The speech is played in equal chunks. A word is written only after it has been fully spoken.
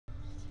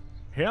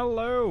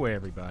Hello,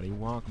 everybody.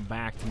 Welcome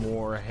back to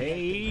more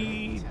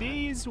Hades.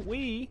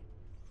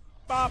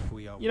 Bop.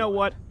 You know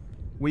what?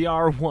 We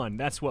are one.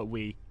 That's what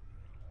we.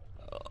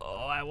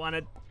 Oh, I want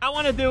to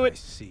do it.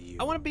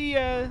 I want to be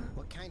a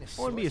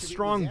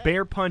strong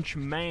bear punch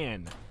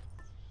man.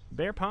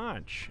 Bear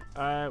punch.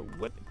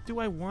 What do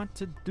I want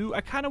to do?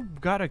 I kind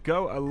of gotta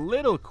go a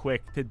little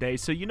quick today.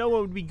 So you know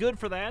what would be good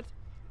for that?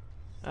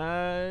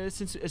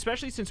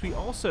 Especially since we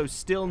also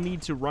still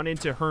need to run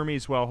into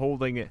Hermes while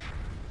holding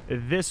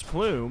this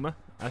plume,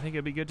 I think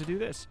it'd be good to do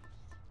this.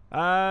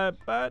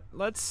 But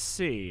let's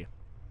see.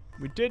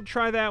 We did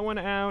try that one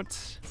out.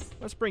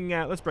 Let's bring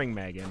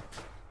Meg in.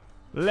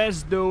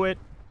 Let's do it.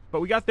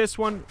 But we got this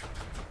one.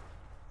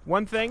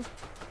 One thing.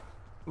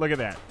 Look at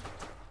that.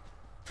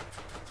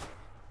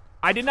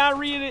 I did not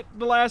read it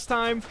the last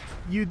time.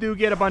 You do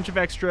get a bunch of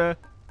extra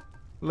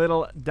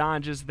little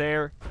dodges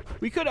there.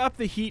 We could up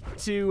the heat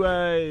to,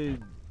 I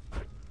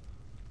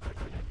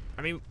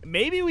mean,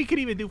 maybe we could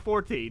even do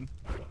 14.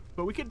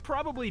 But we could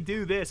probably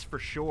do this for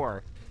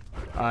sure.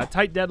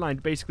 Tight deadline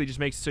basically just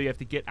makes it so you have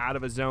to get out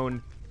of a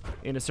zone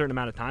in a certain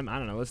amount of time. I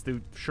don't know. Let's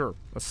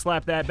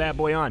slap that bad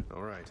boy on.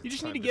 All right. You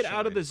just need to get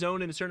out of the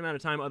zone in a certain amount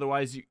of time.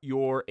 Otherwise,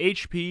 your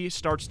HP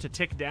starts to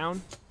tick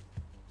down.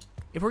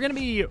 If we're going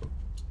to be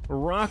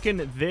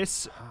rocking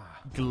this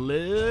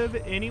glove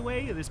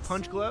anyway, this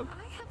punch glove.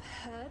 I have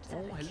heard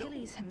that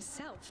Achilles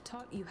himself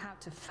taught you how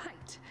to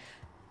fight.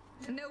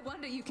 No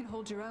wonder you can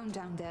hold your own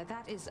down there.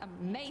 That is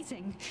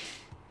amazing.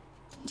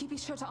 Do be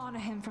sure to honor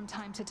him from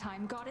time to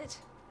time. Got it?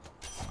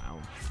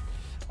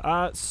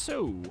 Wow.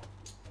 So,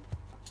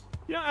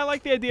 you know, I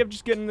like the idea of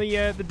just getting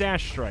the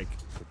dash strike.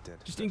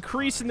 Just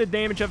increasing the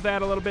damage of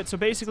that a little bit. So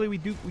basically, we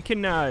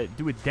can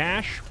do a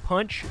dash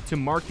punch to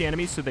mark the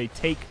enemies, so they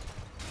take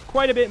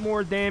quite a bit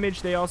more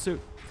damage. They also.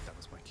 That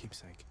was my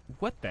keepsake.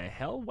 What the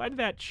hell? Why did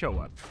that show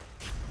up?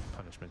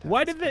 Punishment.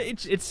 Why did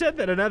it said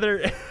that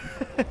another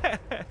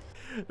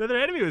another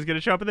enemy was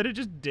gonna show up, and then it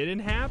just didn't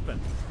happen.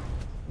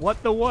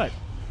 What the what?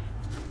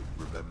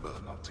 Remember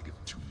not to get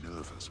too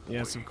nervous, boy.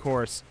 Yes, of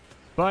course.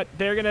 But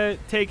they're gonna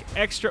take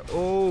extra.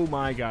 Oh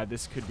my god,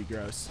 this could be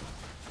gross.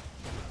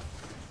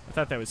 I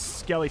thought that was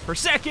Skelly for a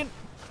second.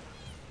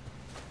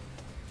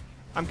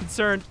 I'm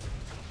concerned.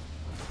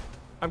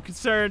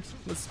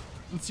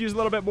 Let's use a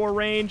little bit more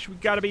range. We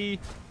gotta be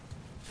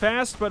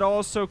fast, but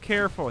also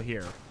careful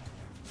here.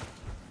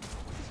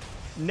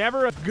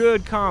 Never a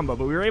good combo,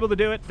 but we were able to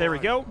do it. There we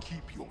go.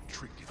 Keep your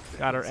trinket.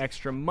 Got our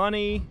extra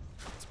money.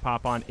 Let's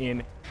pop on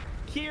in.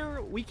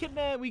 Here, we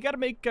got to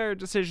make our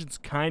decisions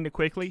kind of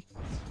quickly.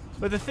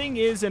 But the thing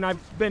is, and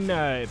I've been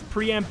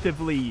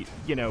preemptively,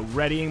 you know,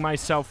 readying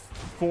myself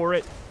for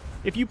it.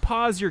 If you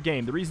pause your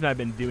game, the reason I've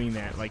been doing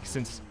that, like,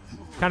 since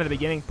kind of the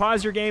beginning,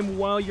 pause your game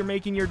while you're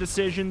making your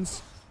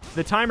decisions.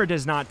 The timer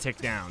does not tick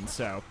down,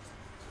 so.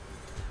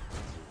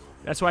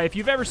 That's why if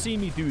you've ever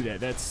seen me do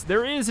that,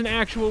 there is an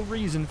actual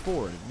reason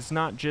for it. It's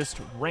not just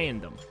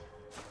random.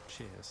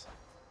 Cheers.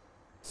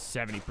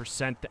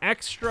 70%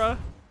 extra.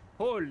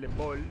 Holy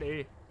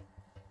moly.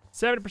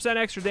 70%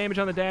 extra damage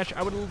on the dash.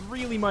 I would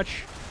really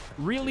much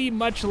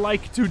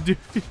like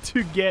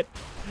to get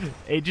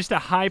just a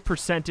high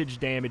percentage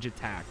damage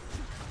attack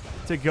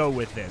to go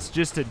with this.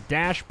 Just a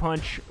dash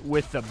punch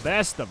with the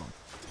best of them.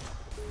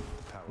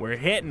 We're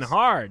hitting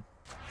hard.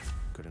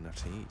 Good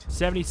enough to eat.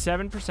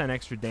 77%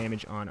 extra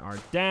damage on our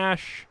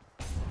dash.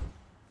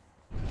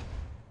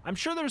 I'm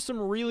sure there's some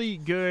really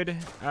good.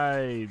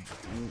 Oh,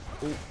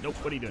 nope.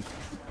 What are you doing?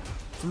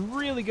 Some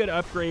really good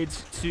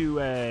upgrades to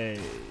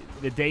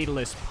the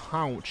Daedalus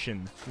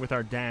Pounchin with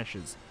our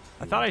dashes.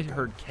 I thought I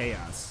heard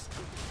chaos.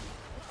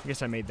 I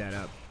guess I made that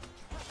up.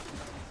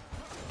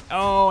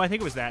 Oh, I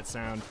think it was that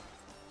sound.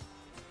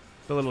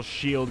 The little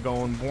shield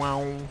going.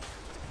 Wow.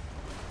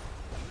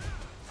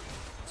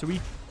 So we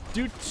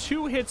do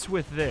 2 hits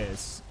with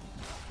this,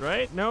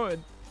 right? No,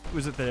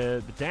 was it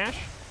the dash?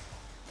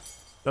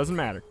 Doesn't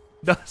matter.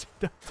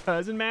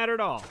 Doesn't matter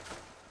at all.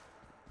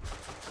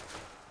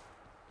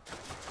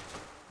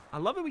 I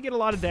love that we get a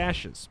lot of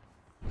dashes.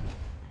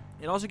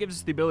 It also gives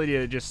us the ability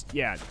to just,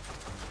 you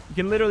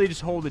can literally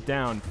just hold it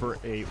down for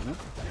a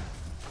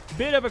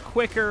bit of a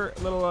quicker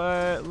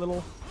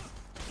little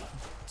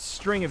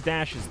string of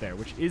dashes there,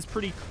 which is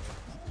pretty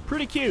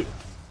cute.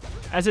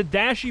 As a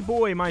dashy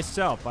boy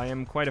myself, I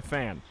am quite a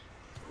fan.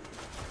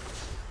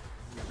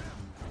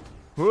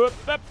 Whoop,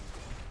 up.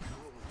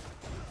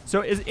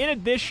 So in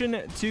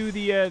addition to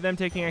the them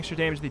taking extra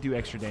damage, they do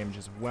extra damage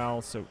as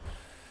well, so.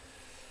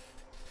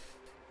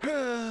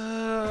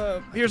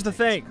 Here's the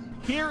thing.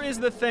 Here is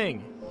the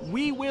thing.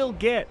 We will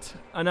get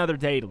another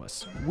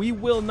Daedalus. We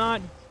will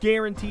not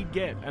guaranteed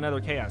get another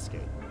Chaos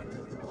Gate.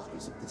 The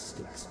bodies of the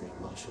sticks may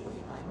wash away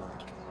my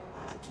mark.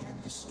 I can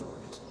restore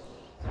it.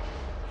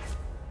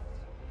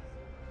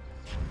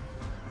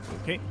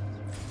 Okay.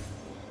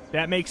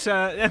 That makes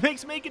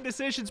making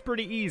decisions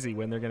pretty easy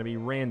when they're going to be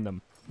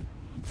random.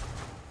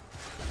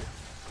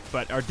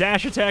 But our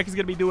dash attack is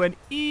going to be doing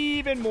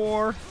even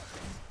more.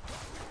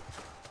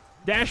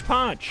 Dash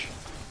punch.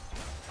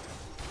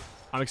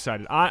 I'm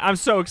excited. I'm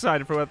so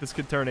excited for what this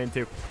could turn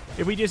into.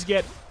 If we just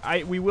get...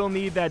 we will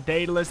need that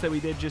Daedalus that we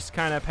did just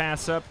kind of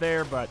pass up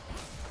there, but...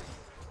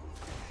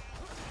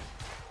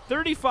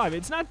 35.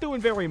 It's not doing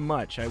very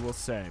much, I will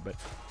say, but...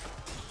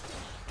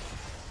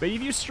 But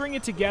if you string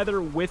it together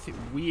with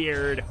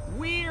weird...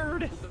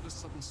 That a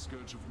sudden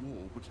scourge of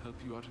war would help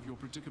you out of your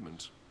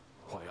predicament.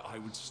 Why, I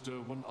would stir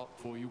one up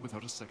for you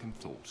without a second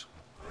thought.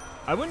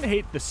 I wouldn't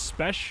hate the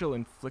special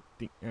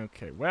inflicting...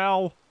 Okay,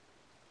 well...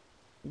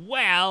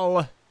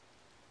 Well...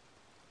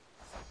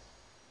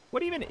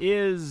 What even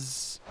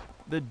is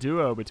the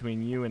duo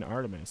between you and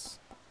Artemis?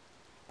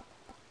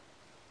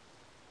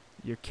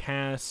 Your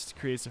cast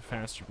creates a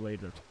faster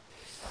blade rip.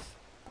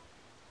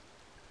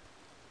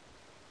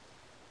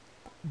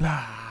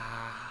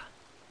 Bah.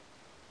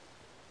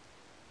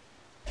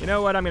 You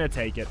know what? I'm going to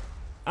take it.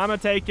 I'm going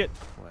to take it.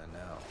 Where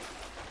now?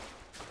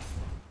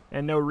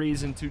 And no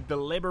reason to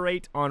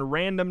deliberate on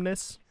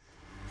randomness.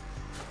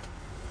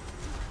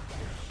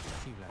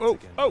 Oh,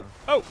 oh,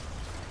 oh!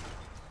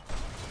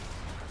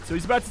 So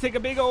he's about to take a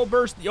big old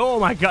burst. Oh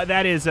my god,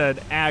 that is an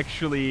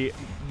actually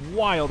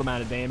wild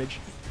amount of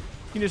damage.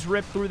 You can just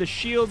rip through the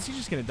shields. He's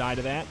just going to die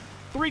to that.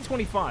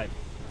 325.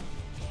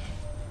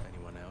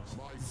 Anyone else?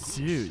 My good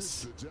Zeus.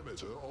 sister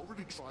Demeter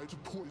already tried to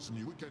poison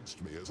you against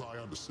me, as I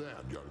understand,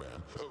 young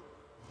man. Oh,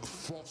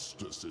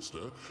 foster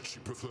sister, she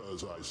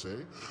prefers, I say,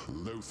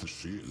 loath as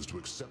she is to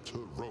accept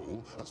her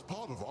role as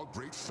part of our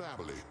great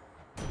family.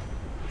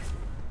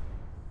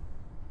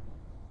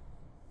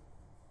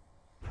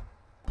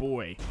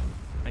 Boy,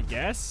 I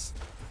guess.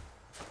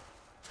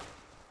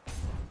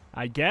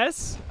 Like,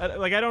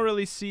 I don't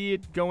really see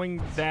it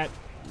going that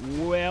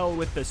well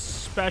with the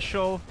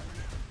special.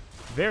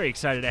 Very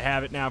excited to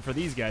have it now for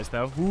these guys,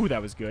 though. Ooh,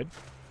 that was good.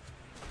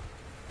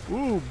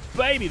 Ooh,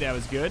 baby, that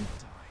was good.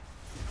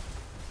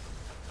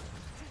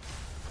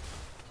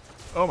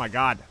 Oh, my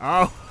God.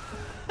 Oh.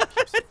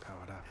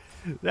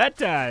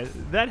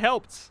 That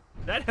helped.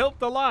 That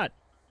helped a lot.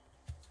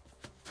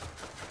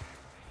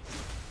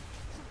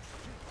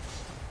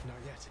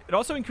 It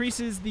also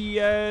increases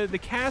the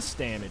cast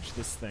damage,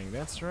 this thing.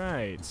 That's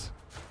right.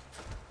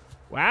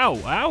 Wow,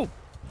 wow.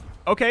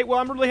 Okay, well,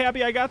 I'm really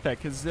happy I got that,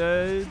 because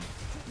it's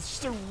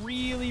just a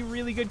really,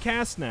 really good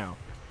cast now.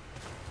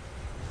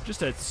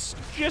 Just a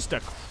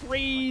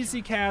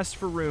crazy cast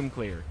for room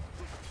clear.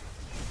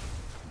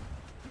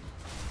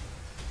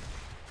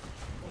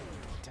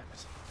 Damn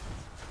it.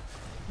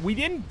 We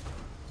didn't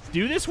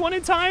do this one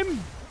in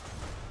time?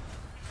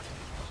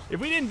 If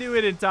we didn't do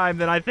it in time,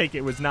 then I think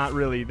it was not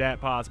really that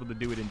possible to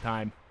do it in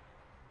time.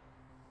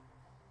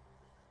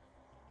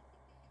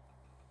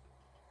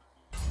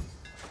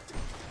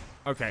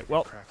 Okay,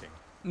 well,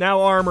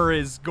 now armor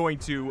is going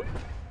to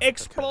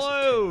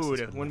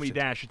explode when we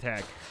dash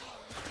attack.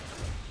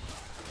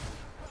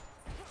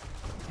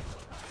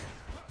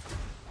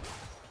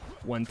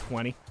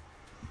 $120. We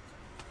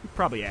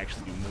probably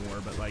actually do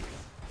more, but like...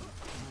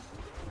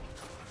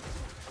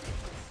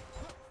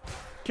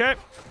 Okay.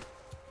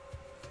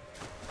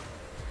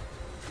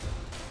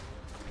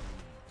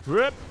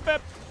 Rip,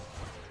 rip.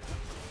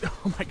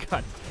 Oh my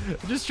god.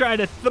 I'm just trying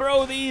to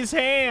throw these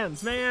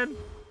hands, man.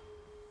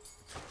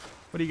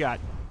 What do you got?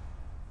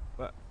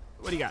 What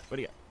do you got? What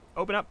do you got?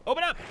 Open up.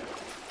 Open up.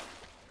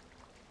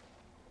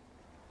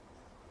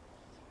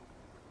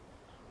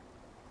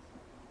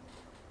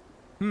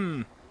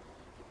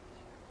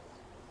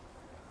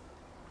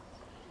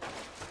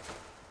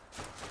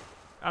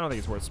 I don't think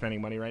it's worth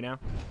spending money right now.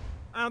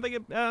 I don't think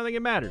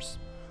it matters.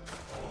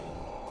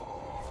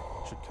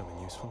 Should come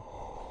in useful.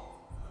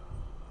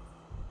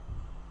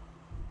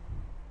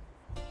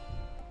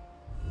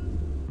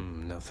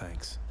 No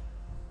thanks.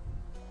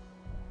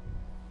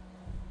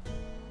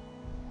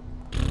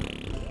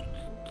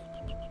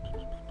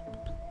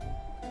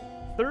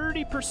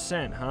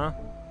 30%, huh?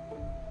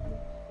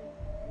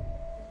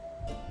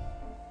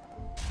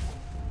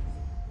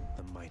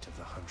 The might of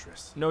the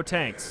huntress. No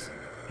tanks.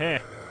 Heh.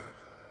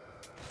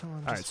 All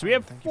right, so we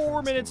have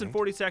 4 minutes and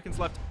 40 seconds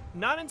left.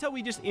 Not until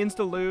we just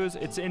insta-lose.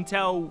 It's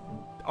until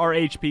our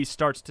HP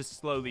starts to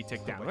slowly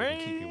tick down. Nobody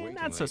can keep you waiting,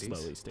 Not so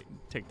ladies. slowly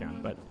tick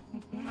down, but...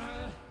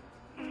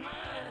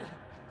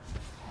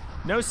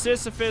 No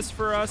Sisyphus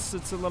for us.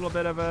 It's a little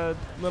bit of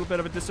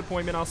a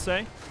disappointment, I'll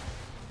say.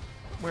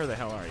 Where the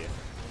hell are you?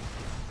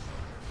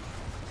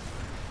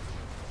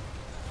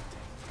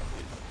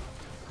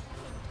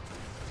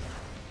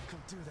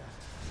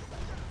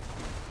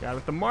 Got it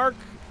with the mark.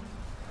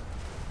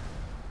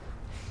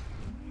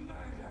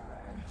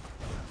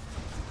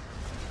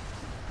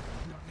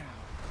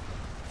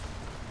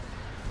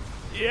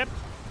 Yep.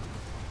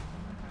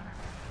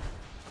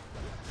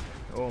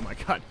 Oh my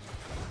god.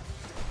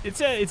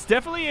 It's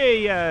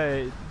definitely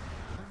a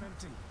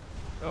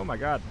oh my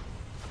god.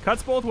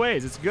 Cuts both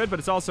ways. It's good, but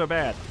it's also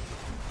bad.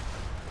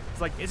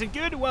 It's like, is it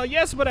good? Well,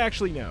 yes, but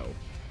actually no.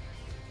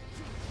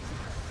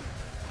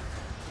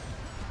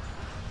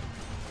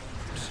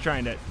 Just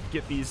trying to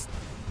get these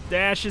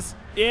dashes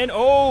in.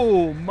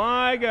 Oh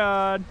my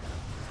god.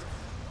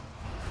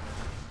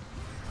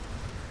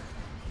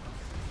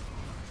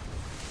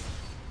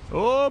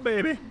 Oh,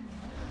 baby.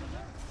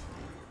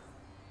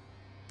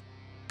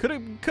 Could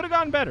have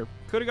gone better.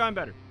 Could have gone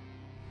better.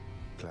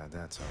 Glad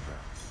that's over.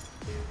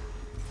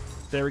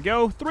 There we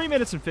go. 3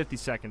 minutes and 50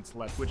 seconds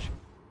left, which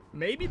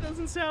maybe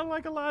doesn't sound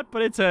like a lot,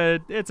 but it's a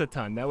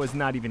ton. That was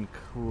not even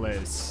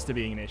close to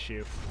being an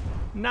issue.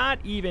 Not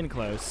even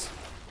close.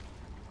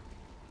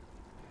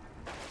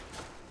 Do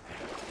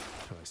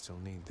I still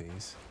need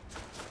these?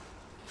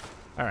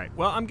 All right.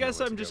 Well, I'm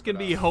just gonna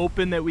be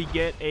hoping that we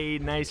get a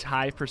nice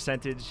high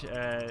percentage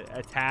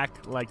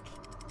attack, like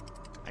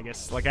I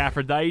guess like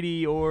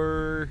Aphrodite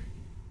or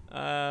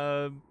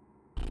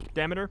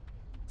Demeter.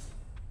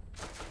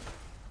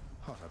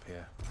 Hot up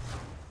here.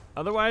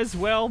 Otherwise,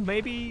 well,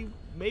 maybe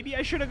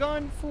I should have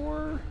gone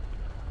for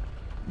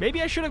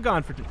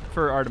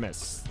for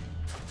Artemis.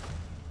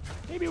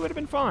 Maybe it would have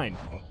been fine.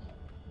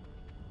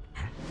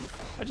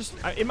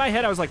 In my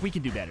head I was like, we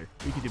can do better.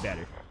 We can do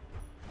better.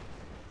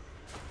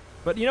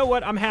 But you know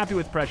what? I'm happy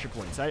with pressure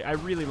points. I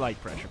really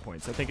like pressure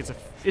points. I think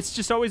it's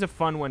just always a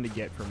fun one to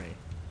get for me.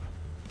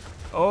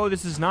 Oh,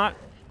 this does not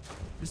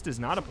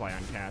apply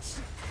on cast.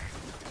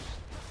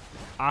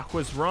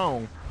 Aqua's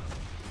wrong.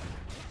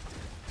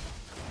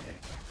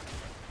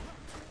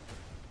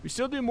 We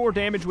still do more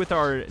damage with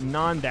our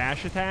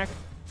non-dash attack,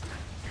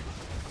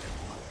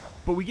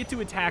 but we get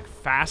to attack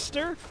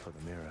faster For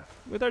the mirror.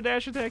 with our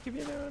dash attack, if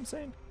you know what I'm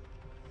saying.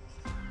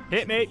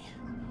 Hit me.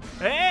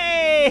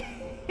 Hey!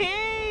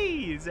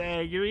 Hey,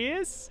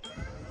 Zagreus.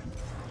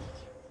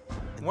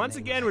 Once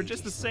again, we're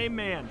just the same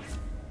man.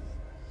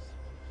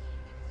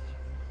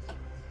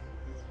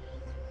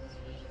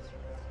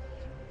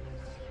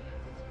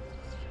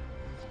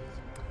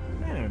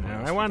 I don't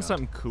know. I want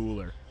something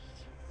cooler.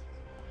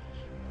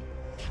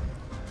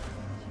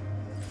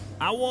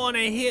 I want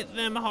to hit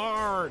them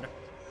hard.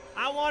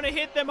 I want to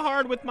hit them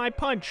hard with my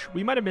punch.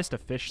 We might have missed a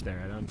fish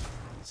there.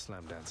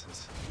 Slam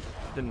dances.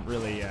 Didn't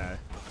really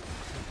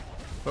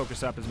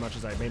focus up as much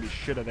as I maybe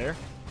should have there.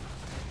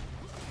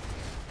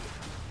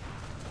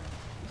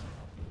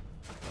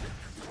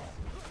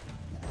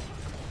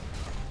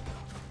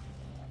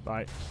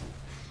 Bye.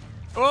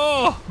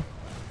 Oh!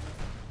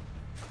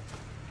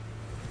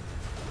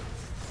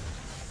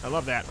 I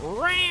love that.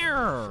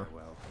 Rare.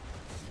 Well.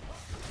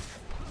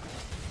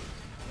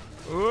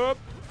 Oop.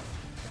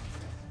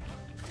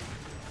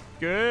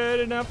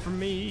 Good enough for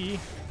me.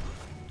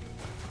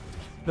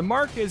 The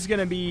mark is going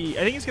to be,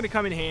 I think it's going to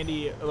come in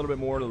handy a little bit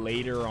more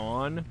later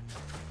on.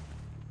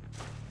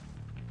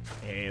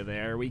 Hey,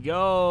 there we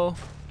go.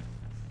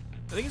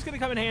 I think it's going to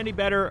come in handy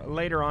better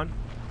later on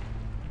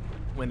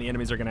when the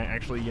enemies are going to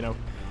actually, you know,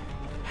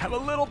 have a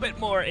little bit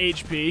more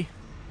HP.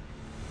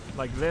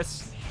 Like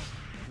this.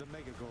 The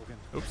Mega Gorgon.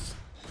 Oops.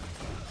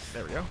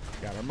 There we go.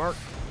 Got our mark.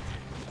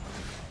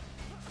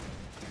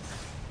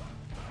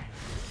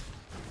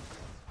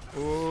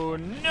 Oh,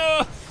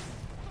 no!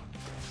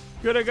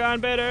 Could have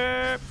gone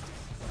better.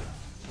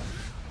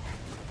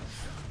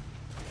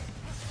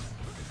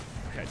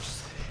 Okay,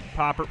 just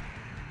pop her.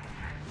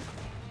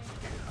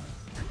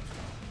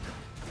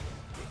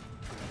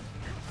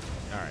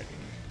 All right.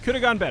 Could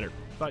have gone better,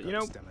 but you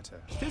know,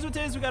 tis what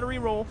tis. We got to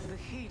re-roll. The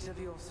heat of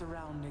your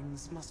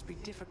surroundings must be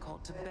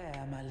difficult to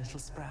bear, my little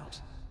sprout.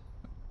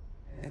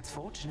 It's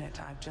fortunate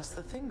I've just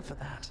the thing for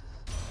that.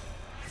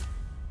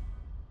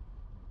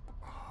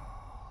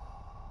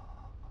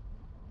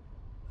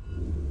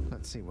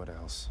 Let's see what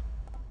else.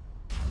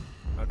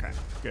 Okay,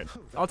 good.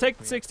 I'll take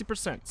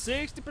 60%.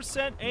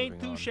 60%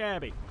 ain't too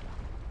shabby.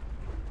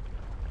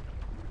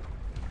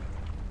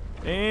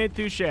 Ain't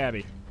too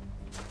shabby.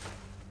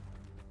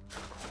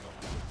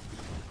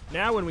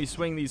 Now when we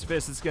swing these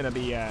fists, it's gonna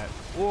be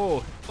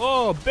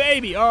oh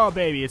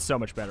baby, it's so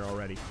much better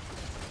already.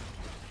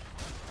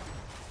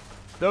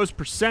 Those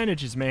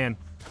percentages, man.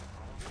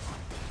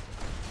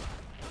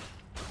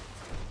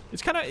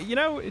 It's kind of, you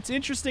know, it's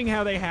interesting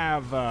how they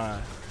have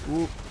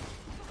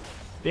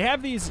they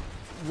have these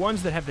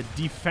ones that have the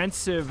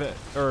defensive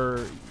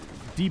or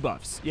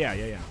debuffs. Yeah.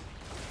 They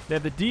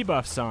have the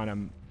debuffs on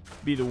them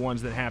be the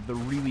ones that have the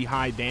really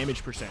high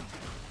damage percent.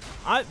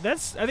 I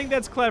think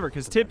that's clever,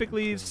 because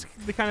typically it's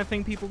the kind of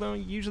thing people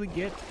don't usually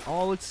get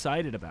all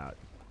excited about.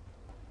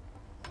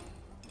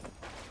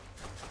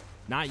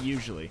 Not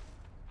usually.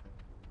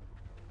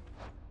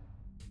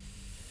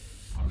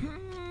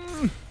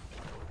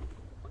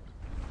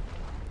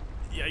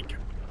 Yike.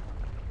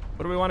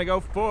 What do we want to go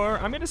for?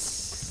 I'm going to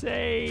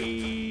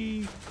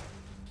say...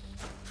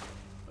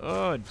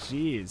 Oh,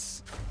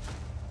 jeez.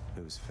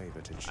 Whose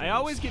favor to choose? I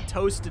always get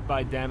toasted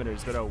by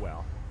Demeters, but oh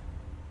well.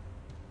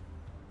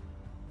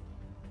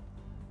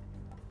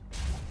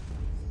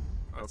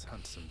 Let's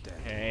hunt some dead.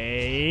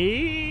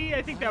 Hey,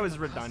 I think that was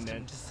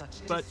redundant, To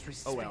such but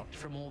disrespect oh well.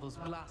 from all those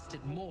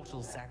blasted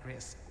mortals,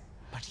 Zagreus.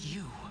 But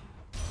you...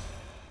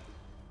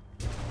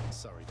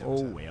 Sorry, Oh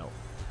Doctor. well.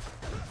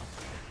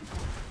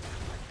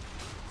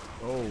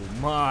 Oh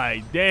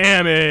my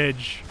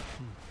damage!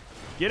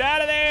 Get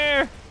out of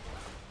there!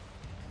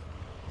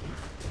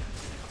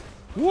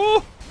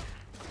 Woo!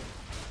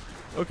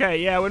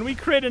 Okay, yeah, when we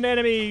crit an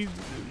enemy,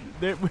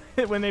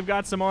 when they've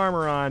got some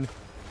armor on,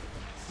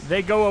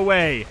 They go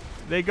away.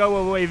 They go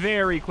away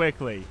very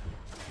quickly.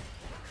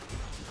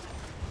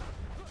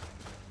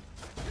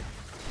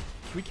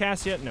 Can we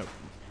cast yet? No.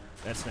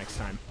 That's next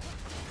time.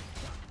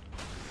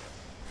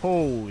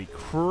 Holy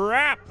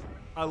crap!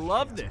 I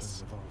love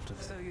this.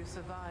 So you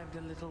survived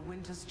a little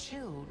winter's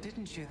chill,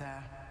 didn't you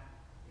there?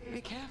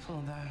 Be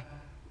careful, though.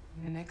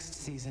 The next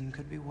season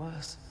could be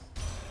worse.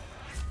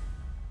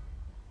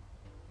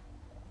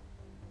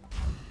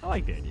 I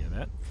like the idea of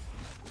that.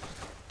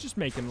 Just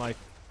making life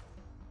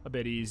a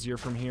bit easier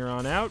from here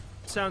on out.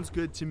 Sounds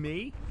good to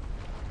me.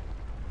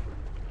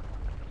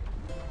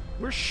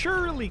 We're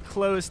surely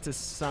close to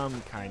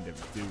some kind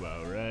of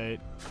duo, right?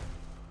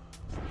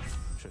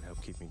 Should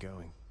help keep me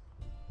going.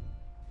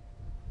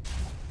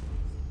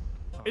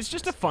 It's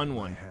just a fun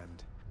one.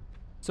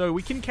 So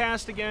we can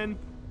cast again.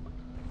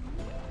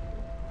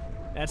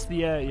 That's the,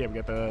 yeah, we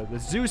got the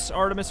Zeus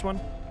Artemis one.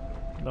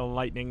 The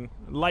lightning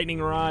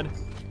rod.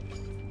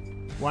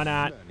 Why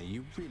not? Bernie,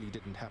 you really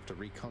didn't have to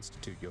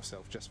reconstitute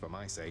yourself just for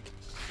my sake.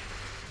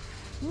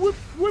 Whoop,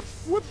 whoop,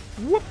 whoop,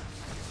 whoop.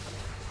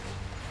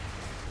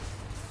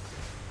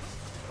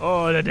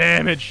 Oh, the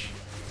damage.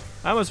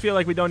 I almost feel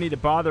like we don't need to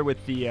bother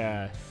with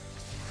the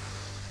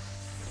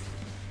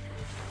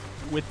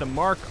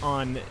mark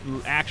on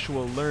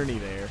actual Lerny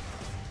there.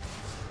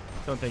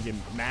 Don't think it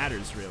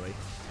matters, really.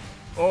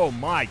 Oh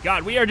my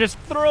god, we are just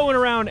throwing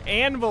around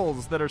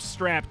anvils that are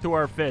strapped to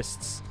our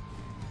fists.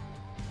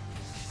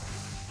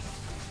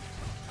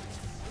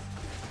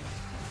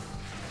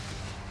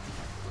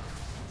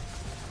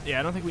 Yeah,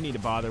 I don't think we need to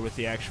bother with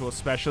the actual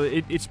special.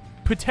 It's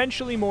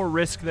potentially more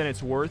risk than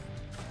it's worth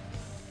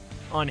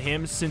on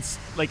him, since,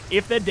 like,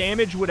 if the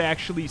damage would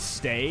actually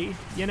stay,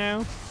 you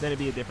know, then it'd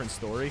be a different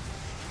story.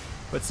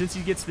 But since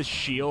he gets the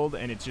shield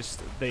and it's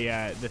just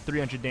the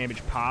 300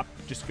 damage pop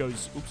just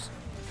goes, oops,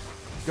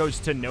 goes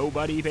to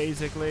nobody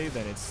basically,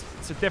 then it's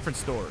a different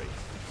story.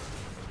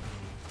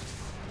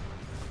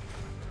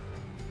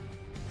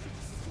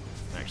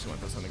 I actually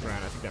want those on the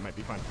ground. I think that might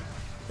be fun.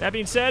 That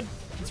being said,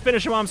 let's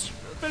finish him off.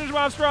 Finish him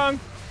off strong.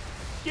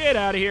 Get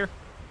out of here.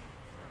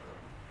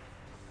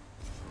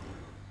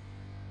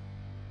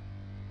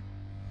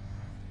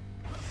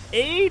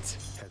 Eight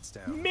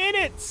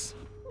minutes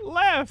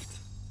left.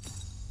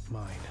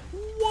 Mine.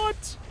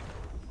 What?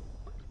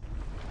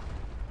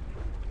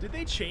 Did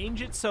they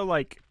change it so,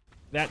 like,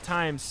 that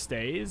time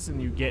stays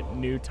and you get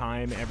new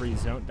time every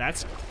zone?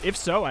 That's, if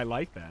so, I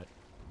like that.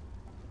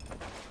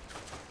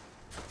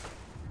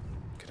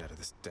 Get out of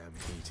this damn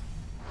heat.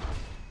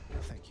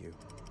 Thank you.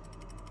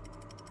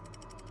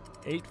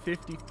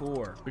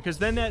 854. Because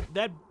then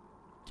that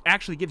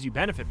actually gives you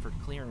benefit for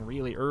clearing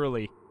really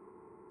early.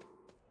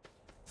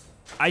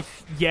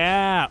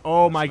 Yeah.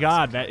 Oh my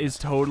god, that is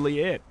totally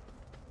it.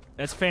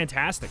 That's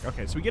fantastic.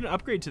 Okay, so we get an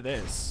upgrade to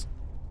this.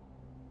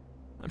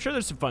 I'm sure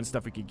there's some fun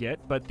stuff we could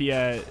get, but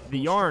the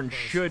yarn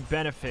should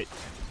benefit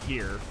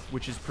here,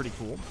 which is pretty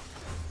cool.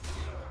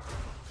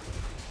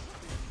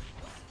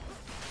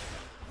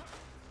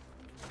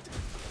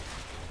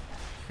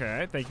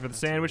 Okay, thank you for the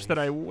sandwich that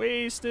I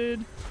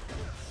wasted.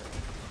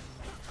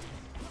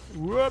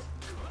 Whoop.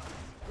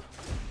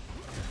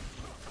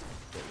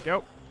 There we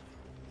go.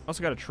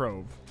 Also got a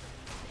trove.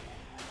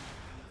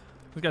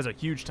 Those guys are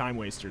huge time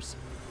wasters.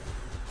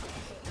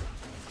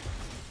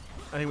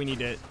 I think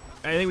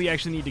we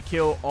actually need to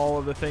kill all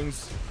of the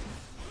things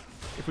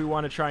if we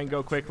want to try and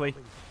go quickly.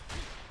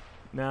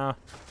 No.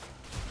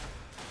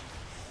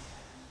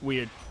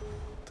 Weird.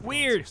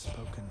 Weird. It's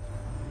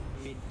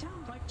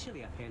downright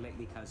chilly up here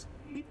lately, cuz.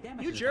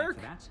 You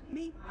jerk. That.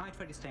 Me, I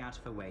try to stay out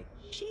of her way.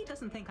 She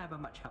doesn't think I'm a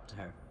much help to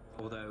her.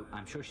 Although,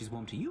 I'm sure she's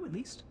warm to you, at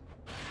least.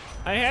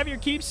 I have your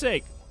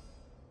keepsake.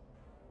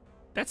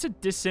 That's a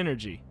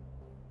dis-synergy.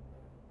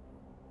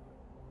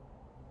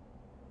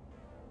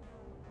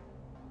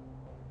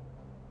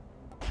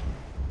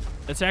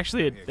 That's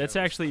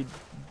actually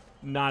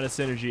not a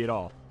synergy at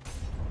all.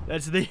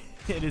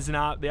 It is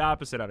not the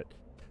opposite of it.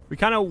 We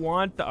kind of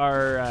want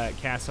our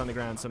casts on the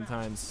ground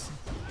sometimes.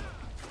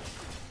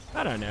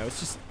 I don't know.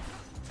 It's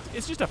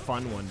just a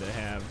fun one to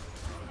have,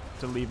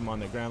 to leave them on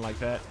the ground like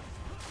that.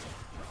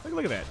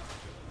 Look at that.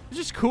 It's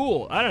just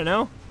cool. I don't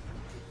know.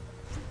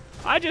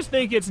 I just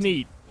think it's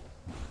neat.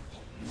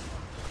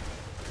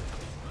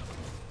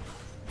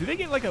 Do they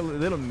get like a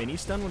little mini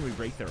stun when we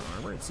break their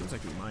armor? It seems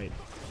like we might.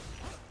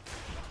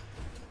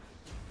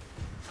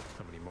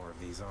 How many more of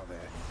these are there?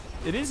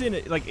 It is in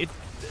like it.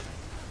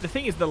 The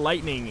thing is, the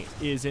lightning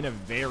is in a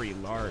very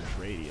large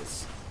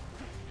radius.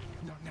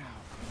 Not now.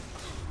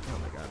 Oh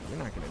my god, we're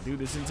not gonna do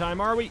this in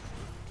time, are we?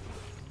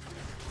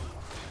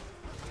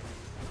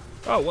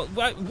 Oh, well,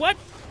 what?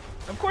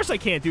 Of course I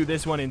can't do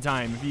this one in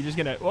time if you're just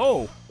gonna,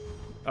 oh,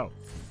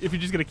 if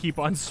you're just gonna keep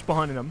on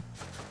spawning them.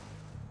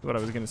 That's what I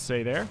was gonna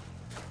say there.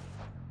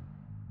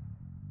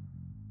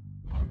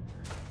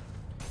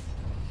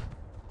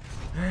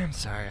 I'm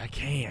sorry, I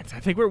can't. I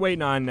think we're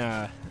waiting on,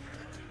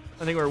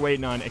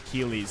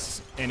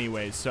 Achilles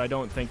anyways, so I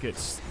don't think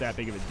it's that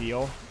big of a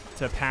deal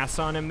to pass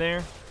on him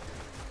there.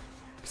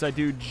 Because I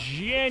do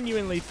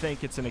genuinely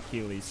think it's an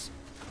Achilles.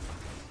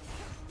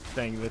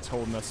 thing that's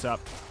holding us up.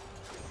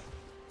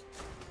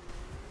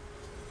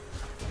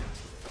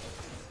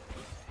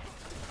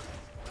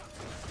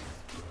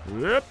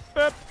 Whoop,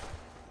 whoop.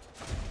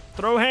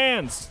 Throw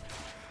hands.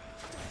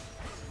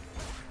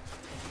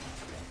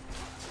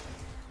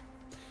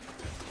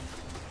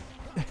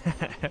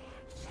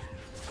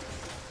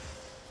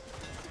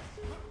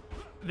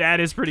 That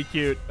is pretty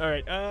cute. All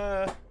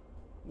right.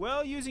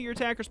 Well, using your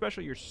attack or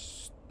special, you're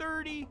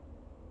sturdy.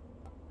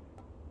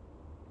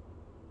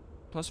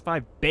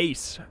 +5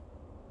 base.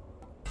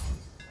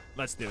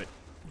 Let's do it.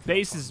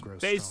 Base is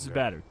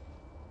better.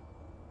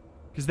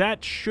 Because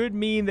that should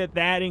mean that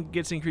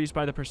gets increased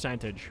by the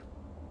percentage.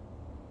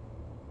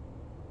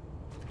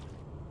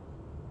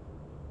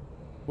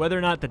 Whether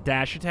or not the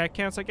dash attack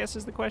counts, I guess,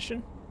 is the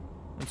question.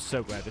 I'm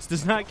so glad this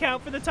does not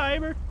count for the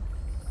timer.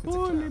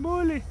 Holy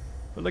moly.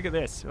 But look at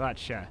this.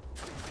 Watch.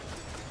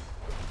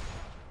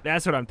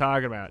 That's what I'm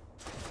talking about.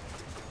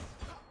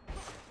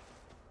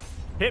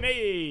 Hit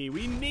me!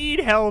 We need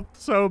health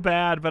so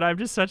bad, but I'm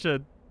just such a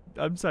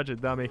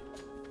dummy.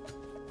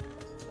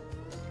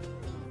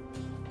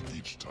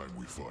 Each time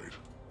we fight,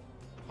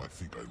 I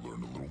think I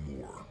learn a little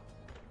more.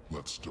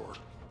 Let's start.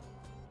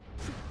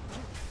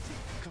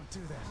 Don't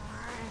do that.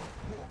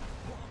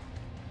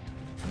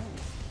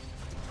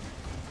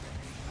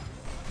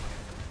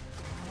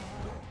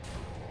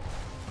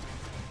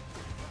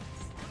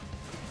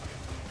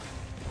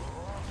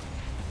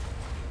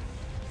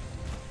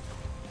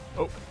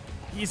 Oh,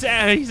 he's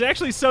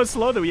actually so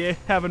slow that we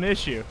have an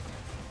issue.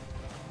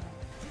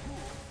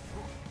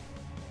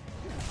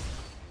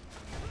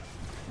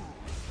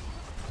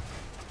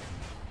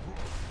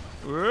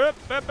 Whoop,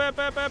 bap, bap,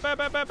 bap, bap, bap,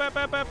 bap, bap,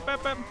 bap, bap,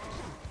 bap, bap.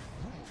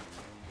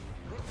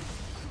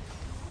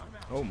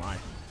 Oh my.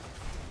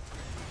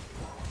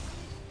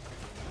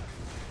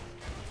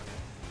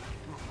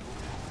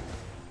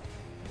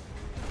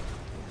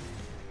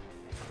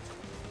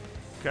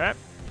 Okay.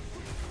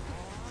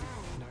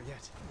 Not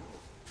yet.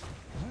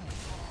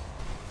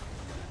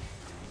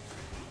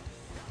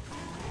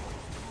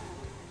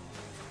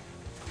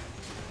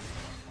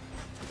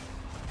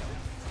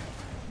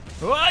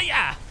 Oh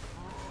yeah.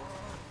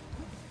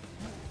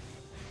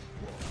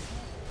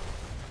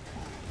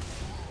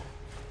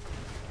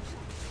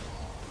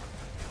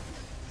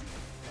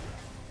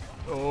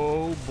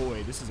 Oh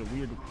boy, this is a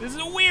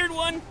weird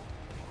one.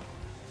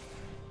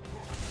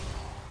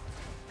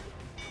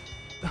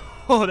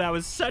 Oh, that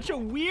was such a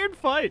weird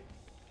fight.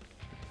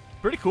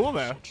 Pretty cool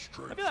though.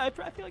 I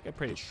feel like I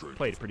played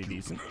it pretty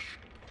decent.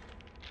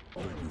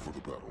 Thank you for the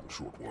battle,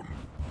 short one.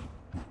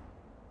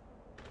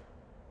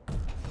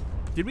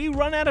 Did we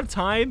run out of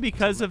time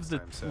because of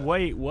the...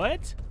 Wait,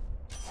 what?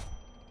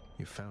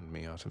 You found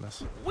me,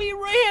 Artemis. We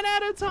ran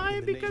out of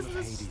time because of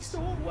the...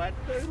 What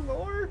the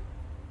lore?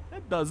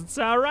 That doesn't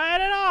sound right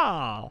at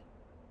all.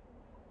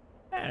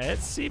 That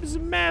seems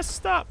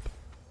messed up.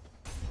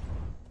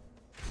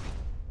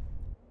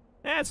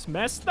 That's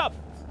messed up.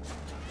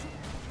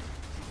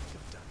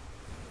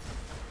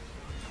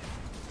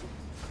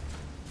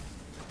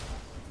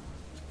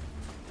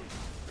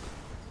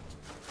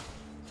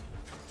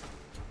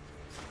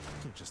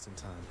 You're just in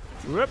time.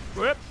 Whip,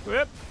 whip,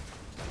 whip.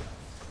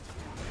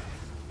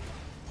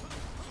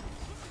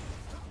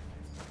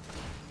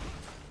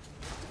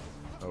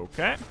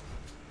 Okay.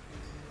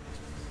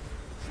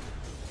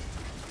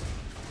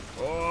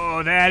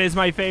 Oh, that is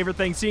my favorite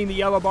thing. Seeing the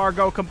yellow bar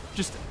go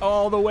just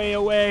all the way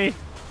away.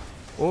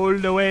 All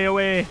the way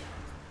away.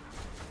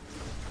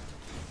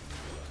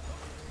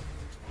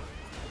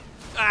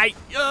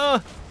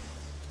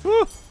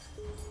 Woo.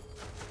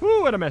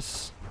 Woo, what a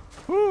mess.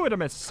 Woo, what a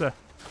mess. Don't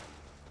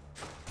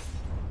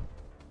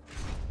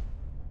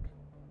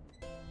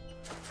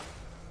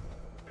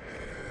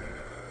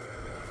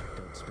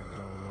spend it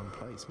all in one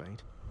place,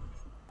 mate.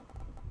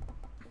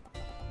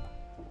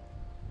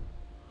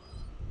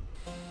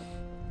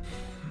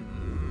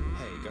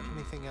 Hey, got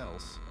anything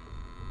else?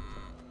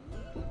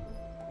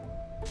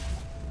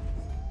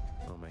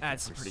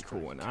 That's a pretty cool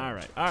one. All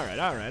right, all right,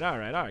 all right, all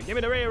right, all right. Give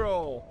me the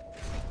reroll.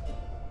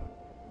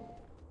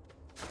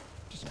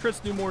 Just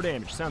crits do more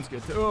damage. Sounds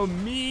good. Oh,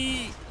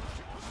 me.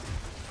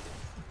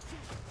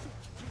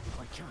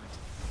 I can't.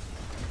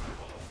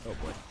 Oh,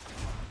 boy.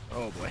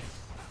 Oh, boy.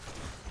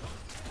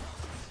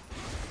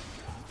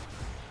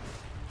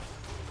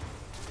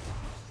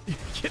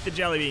 Get the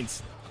jelly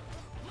beans.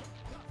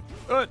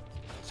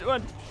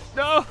 One.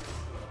 No.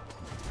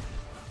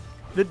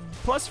 The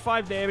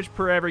 +5 damage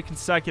per every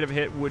consecutive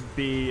hit would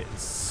be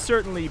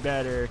certainly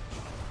better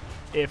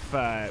if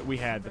we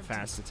had the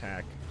fast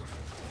attack.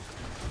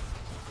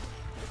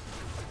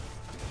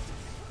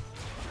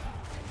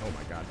 Oh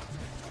my god.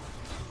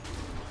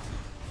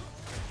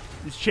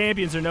 These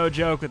champions are no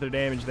joke with their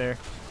damage there.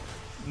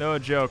 No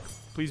joke.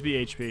 Please be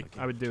HP.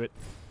 I would do it.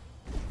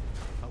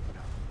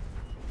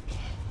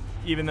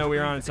 Even though we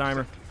are on a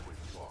timer.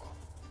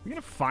 We're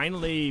gonna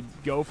finally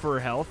go for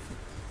health.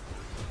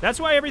 That's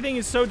why everything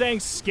is so dang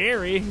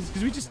scary,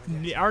 because we just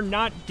are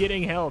not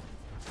getting health.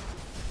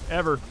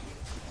 Ever.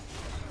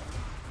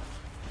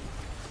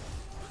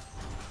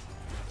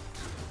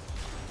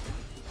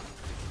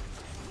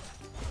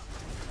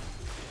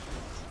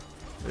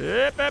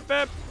 Yep, yep,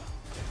 yep.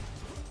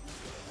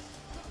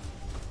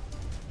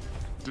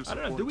 I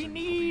don't know. Do we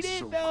need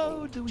it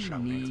though? Do we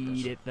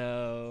need it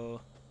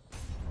though?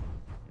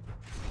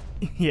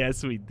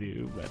 Yes, we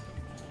do, but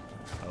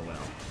oh well.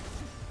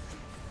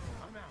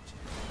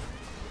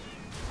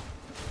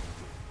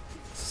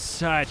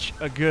 Such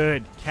a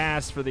good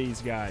cast for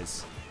these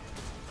guys.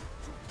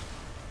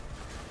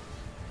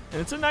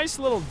 And it's a nice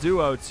little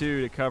duo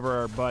too to cover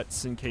our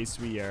butts in case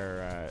we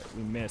are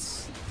we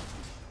miss.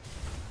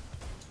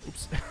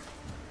 Oops.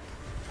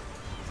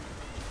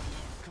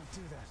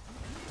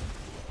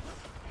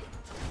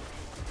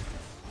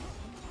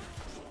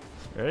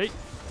 Right.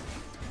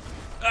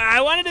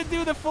 I wanted to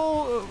do the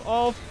full,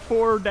 all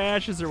 4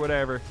 dashes or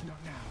whatever.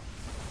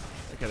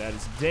 Okay, that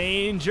is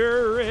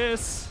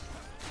dangerous.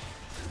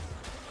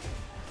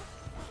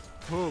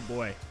 Oh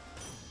boy.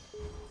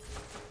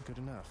 Good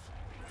enough.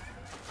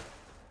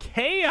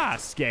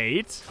 Chaos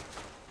Gate.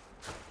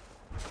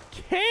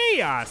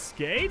 Chaos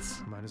Gate.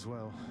 Might as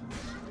well.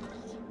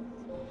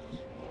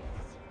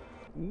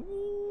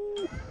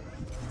 Ooh.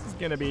 This is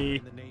gonna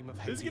be.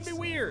 This is gonna be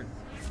weird.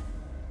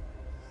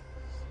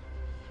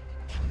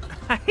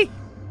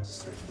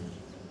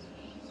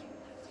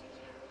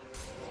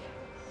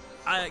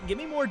 Give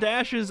me more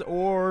dashes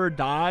or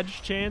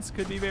dodge chance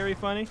could be very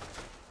funny.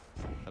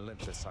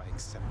 Olympus, I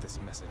accept this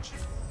message.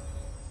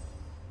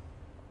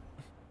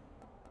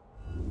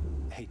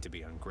 Hate to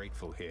be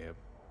ungrateful here.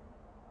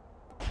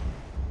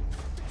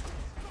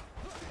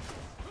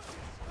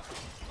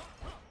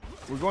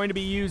 We're going to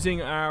be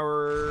using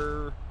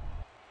our...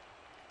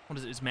 What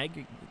is it? Is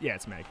Meg? Yeah,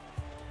 it's Meg.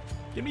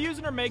 Gonna be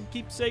using our Meg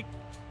keepsake.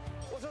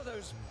 What are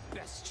those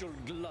bestial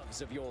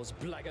gloves of yours,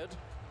 blackguard?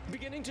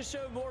 Beginning to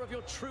show more of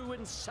your true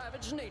and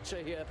savage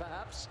nature here,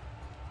 perhaps?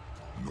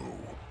 No.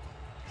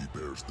 He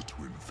bears the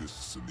twin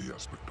fists in the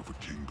aspect of a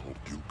king called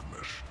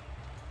Gilgamesh.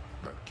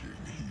 That king,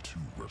 he too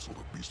wrestled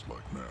a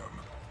beast-like man,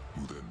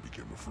 who then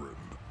became a friend.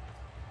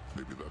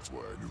 Maybe that's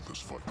why I knew this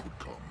fight would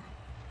come.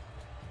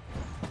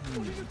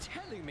 What are you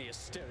telling me,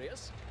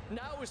 Asterius?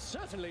 Now is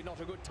certainly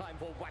not a good time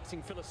for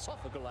waxing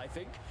philosophical, I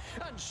think.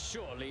 And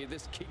surely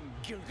this King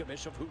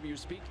Gilgamesh of whom you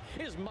speak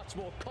is much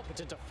more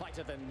competent a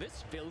fighter than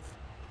this filth.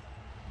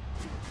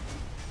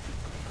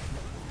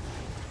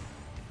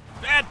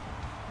 Bad.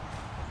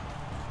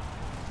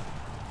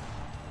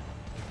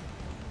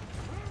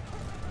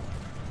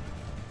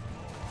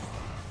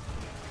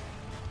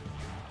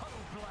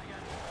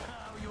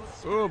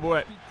 Oh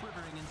boy.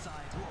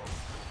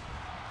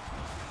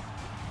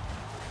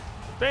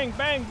 Bang,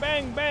 bang,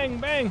 bang, bang,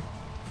 bang.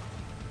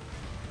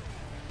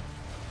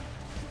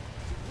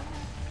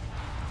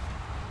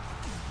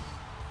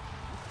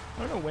 I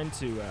don't know when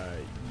to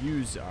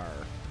use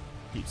our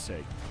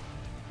keepsake.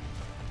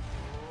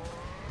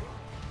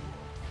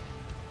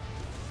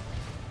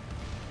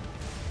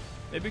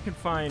 Maybe we can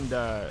find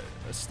a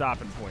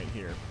stopping point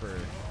here for...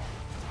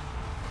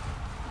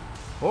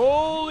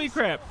 Holy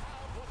crap.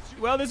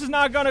 Well, this is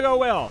not going to go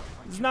well.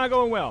 This is not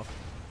going well.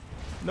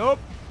 Nope.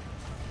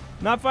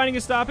 Not finding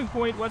a stopping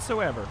point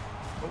whatsoever.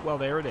 Oh, well,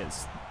 there it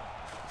is.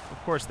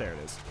 Of course, there it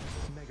is.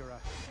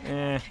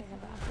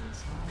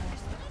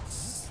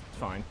 It's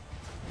fine.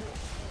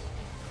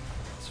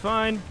 It's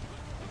fine.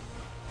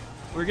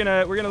 We're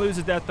gonna lose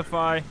a Death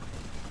Defy.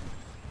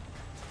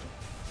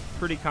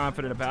 Pretty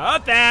confident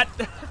about that.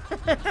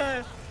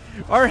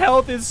 Our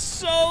health is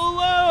so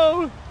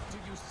low. Do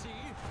you see?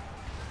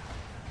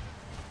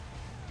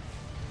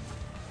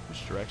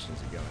 Which direction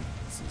is it going?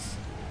 This is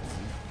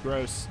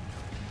gross.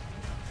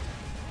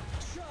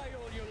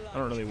 I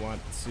don't really want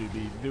to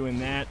be doing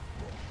that.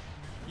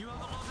 You have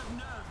a lot of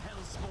nerve,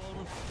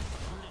 Hellspawn.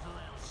 Little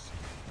else.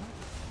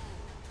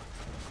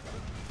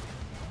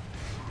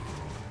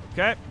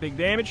 Okay, big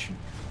damage.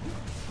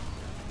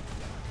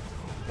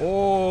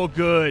 Oh,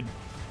 good.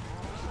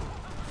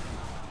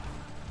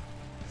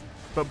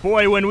 But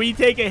boy, when we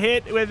take a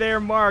hit with their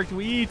marked,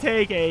 we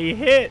take a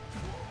hit.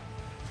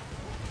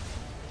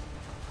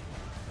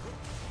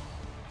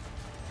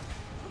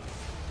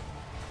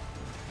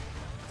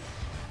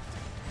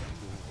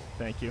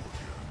 Thank you.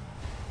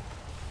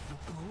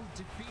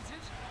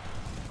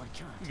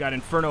 We got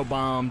Inferno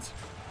bombed.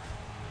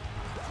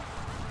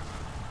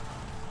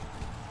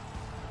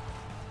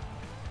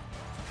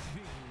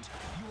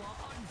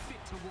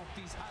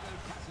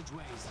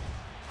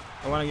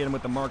 I want to get him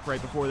with the mark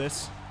right before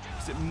this.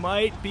 It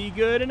might be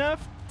good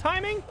enough.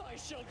 Timing? I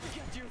shall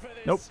get you for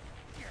this. Nope.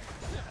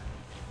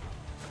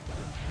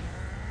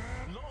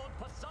 Lord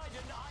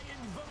Poseidon, I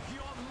invoke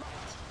your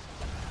might.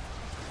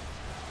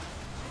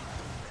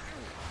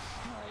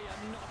 I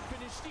am not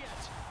finished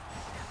yet.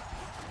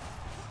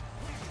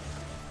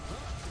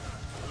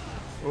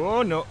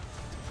 Oh no.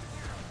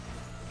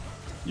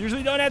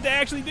 Usually don't have to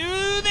actually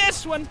do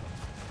this one.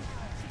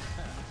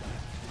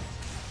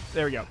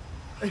 There we go.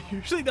 I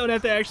usually don't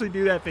have to actually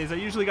do that phase. I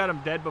usually got him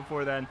dead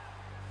before then.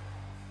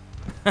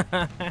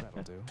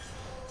 That'll do.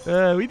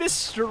 We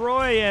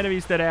destroy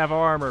enemies that have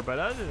armor, but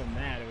other than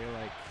that, we're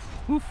like,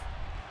 woof.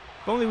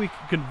 If only we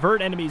could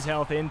convert enemies'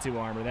 health into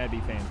armor, that'd be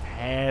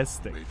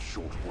fantastic. Made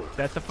short work.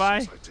 Death Defy?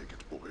 I take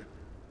it, boy.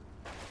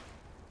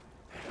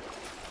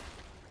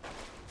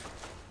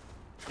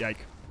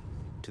 Yike.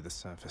 To the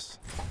surface.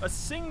 A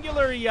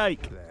singular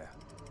yike. There.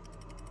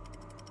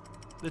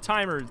 The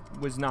timer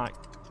was not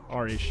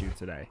our issue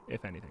today,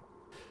 if anything.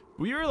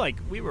 We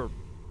were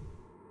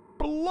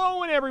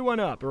blowing everyone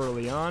up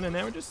early on, and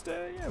now we're just,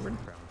 yeah, we're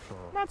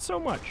not so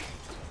much.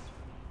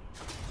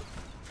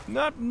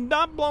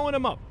 Not blowing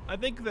them up. I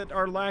think that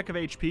our lack of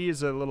HP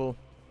is a little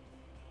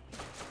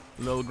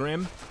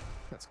grim.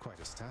 That's quite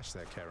a stash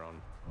there,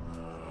 Charon.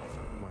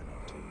 Why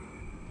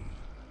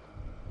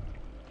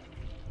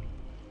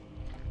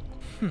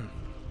not?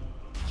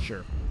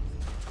 Sure.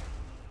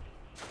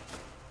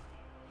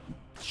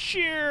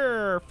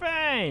 Sure,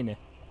 fine.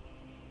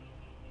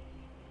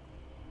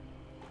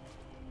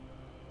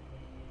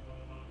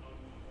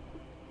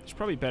 There's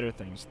probably better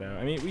things, though.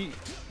 I mean,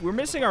 we're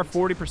missing our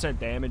 40%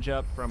 damage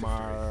up from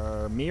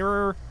our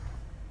mirror.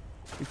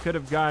 We could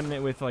have gotten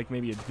it with, like,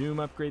 maybe a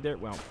Doom upgrade there.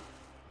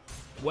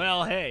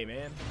 Well, hey,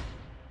 man.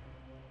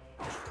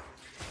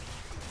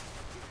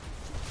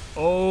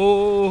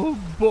 Oh,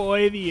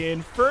 boy, the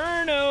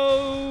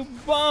Inferno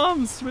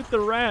bombs with the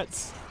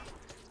rats.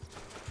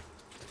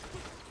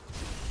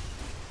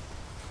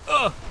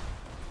 Ugh.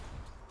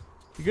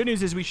 The good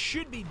news is we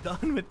should be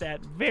done with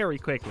that very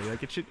quickly.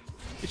 Like, it should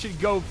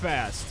go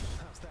fast.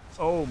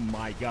 Oh,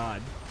 my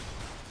God.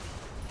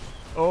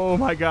 Oh,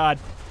 my God.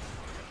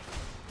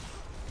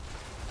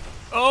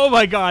 Oh,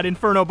 my God,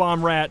 Inferno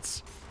bomb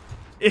rats.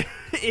 It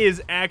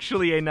is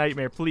actually a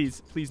nightmare.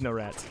 Please, please no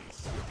rats.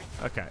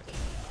 Okay.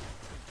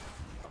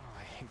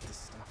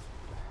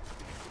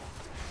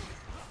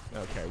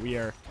 Okay, we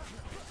are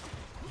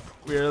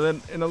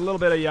in a little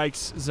bit of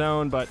yikes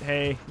zone, but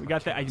hey, we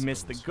got that. I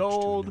missed the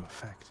gold.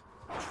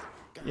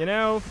 You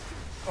know,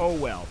 oh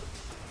well.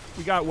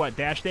 We got what,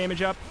 dash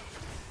damage up?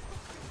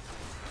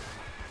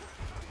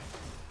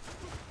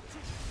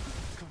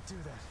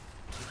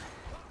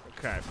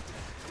 Okay.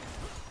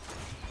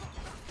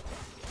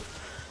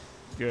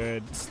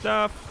 Good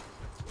stuff.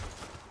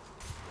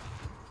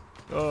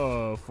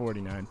 Oh,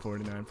 49,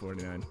 49,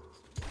 49.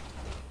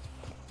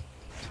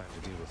 Time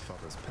to deal with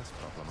Father's pest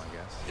problem, I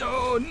guess.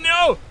 Oh,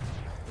 no!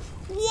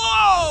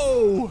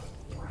 Whoa!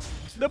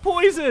 The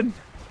poison!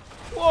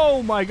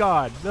 Whoa, my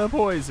God, the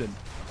poison.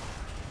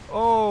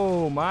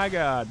 Oh, my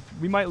God.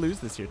 We might lose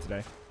this here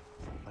today.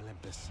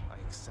 Olympus, I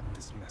accept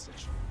this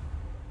message.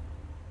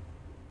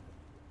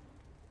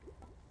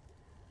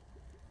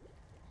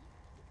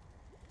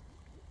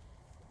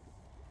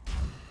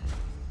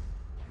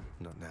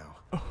 Not now.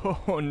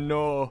 Oh,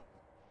 no.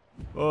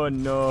 Oh,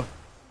 no.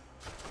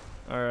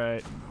 All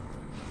right.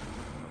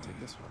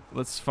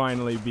 Let's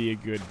finally be a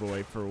good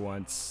boy for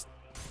once.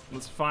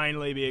 Let's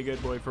finally be a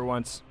good boy for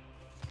once.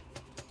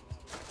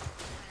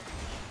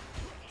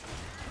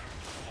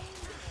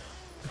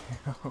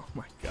 Oh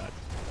my God.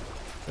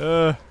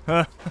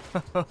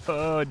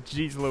 Oh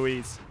jeez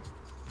Louise.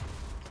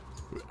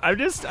 I'm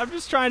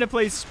just trying to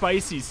play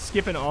spicy,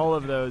 skipping all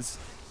of those.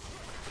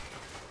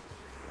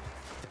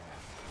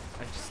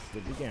 I just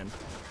did it again.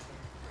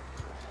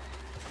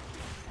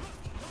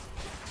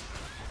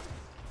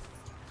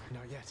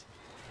 Not yet.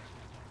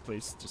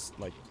 Please just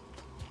like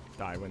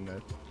die when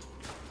the.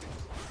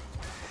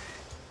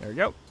 There we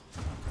go.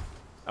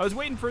 I was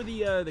waiting for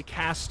the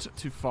cast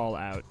to fall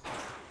out.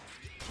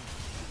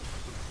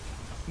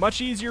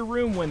 Much easier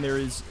room when there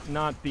is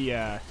not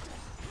the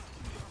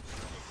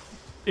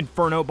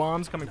Inferno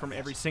bombs coming from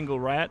every single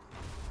rat.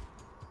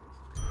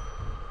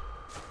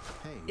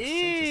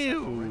 Hey,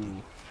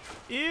 ew!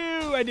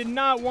 Ew! I did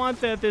not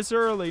want that this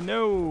early.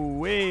 No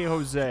way,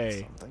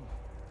 Jose.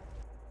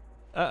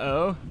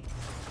 Uh-oh.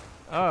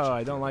 Oh,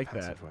 I don't like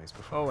that.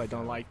 Oh, I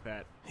don't like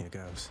that. Here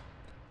goes.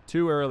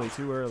 Too early,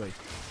 too early.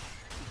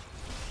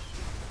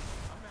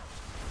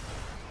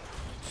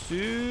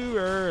 Too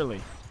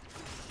early.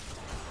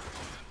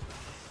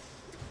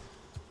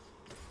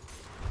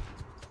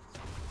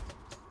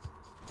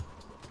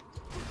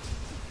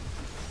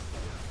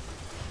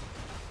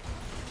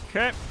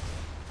 Okay.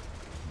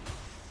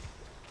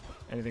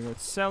 Anything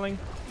worth selling?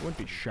 Wouldn't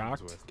be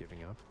shocked. Worth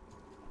giving up.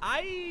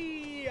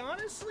 I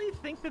honestly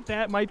think that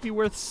that might be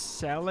worth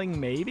selling,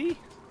 maybe?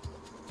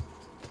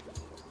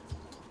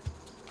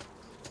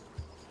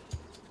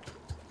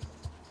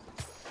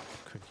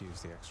 Could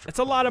use the extra. It's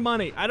a lot of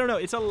money. I don't know.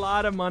 It's a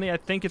lot of money. I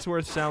think it's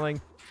worth selling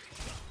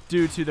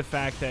due to the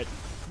fact that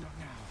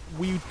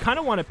we kind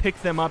of want to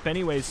pick them up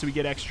anyways so we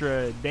get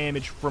extra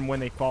damage from when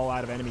they fall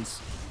out of enemies'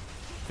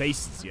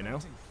 faces, you know?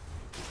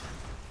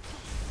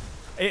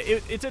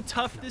 It's a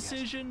tough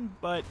decision,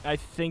 but I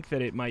think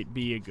that it might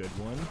be a good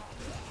one.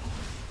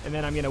 And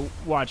then I'm going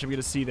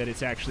to see that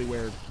it's actually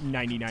where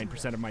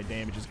 99% of my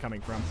damage is coming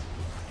from.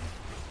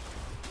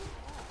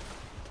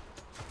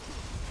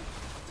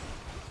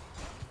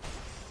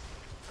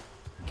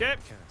 Okay.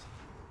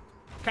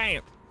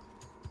 Can't.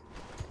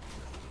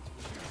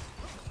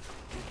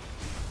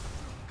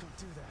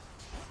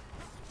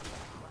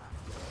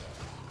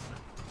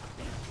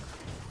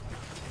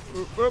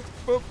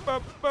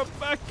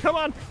 Come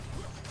on.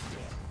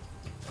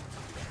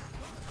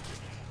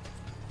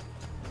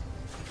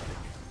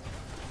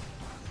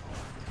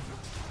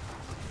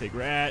 Big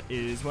Rat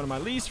is one of my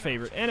least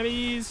favorite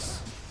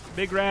enemies.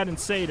 Big Rat and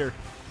Satyr.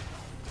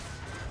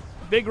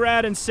 Big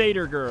Rat and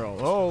Satyr girl.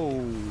 Oh,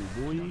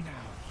 boy.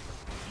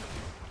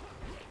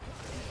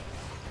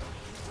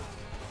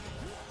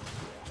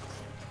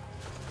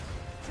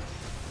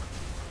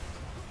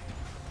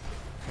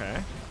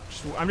 Okay.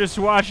 I'm just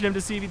watching him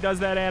to see if he does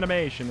that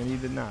animation, and he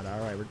did not. All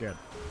right, we're good.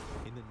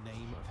 In the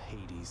name of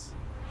Hades.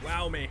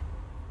 Wow me.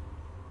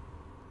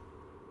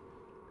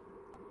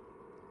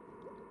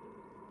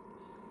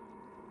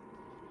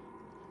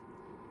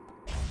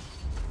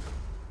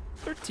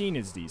 13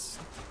 is these.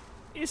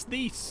 Is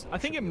these? I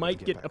think it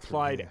might get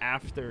applied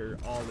after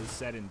all is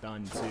said and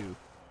done, too.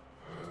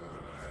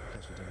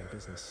 Pleasure doing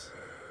business.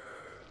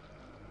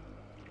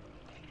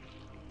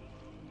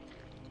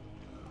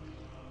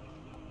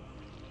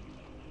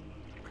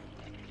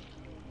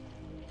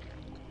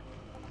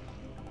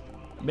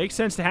 Makes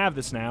sense to have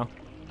this now.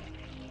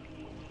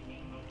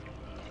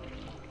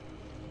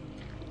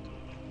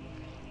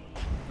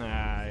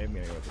 I'm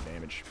gonna go with the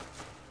damage.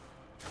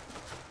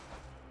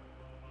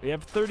 We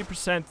have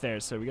 30% there,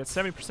 so we got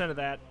 70% of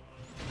that.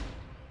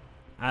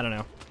 I don't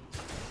know.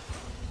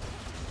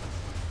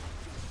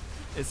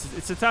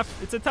 It's a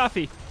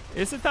toughie.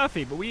 It's a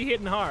toughie, but we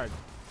hitting hard.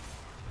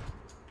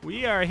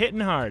 We are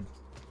hitting hard.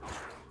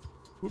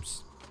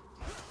 Oops.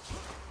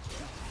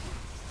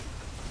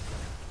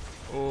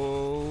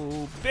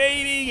 Oh,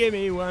 baby, give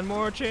me one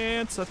more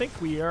chance. I think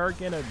we are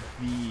gonna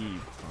be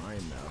fine,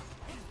 though.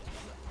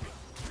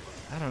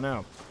 I don't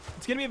know.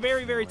 It's gonna be a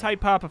very, very tight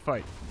Papa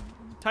fight.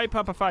 Tight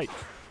Papa fight.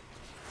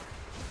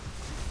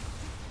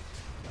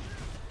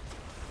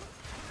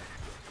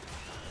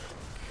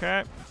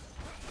 Okay.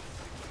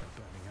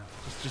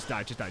 Just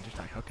die.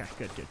 Okay,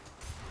 good.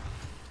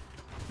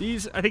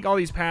 These, I think all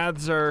these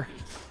paths are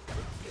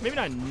maybe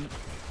not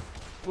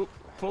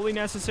fully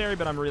necessary,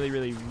 but I'm really,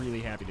 really, really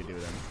happy to do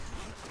them.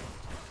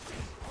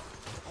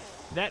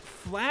 That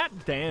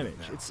flat damage,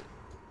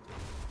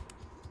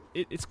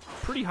 it's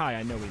pretty high.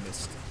 I know we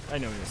missed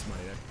money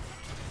there.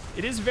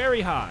 It is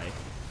very high.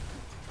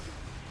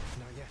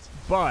 Not yet.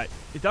 But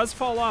it does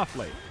fall off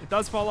late.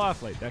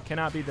 That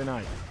cannot be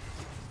denied.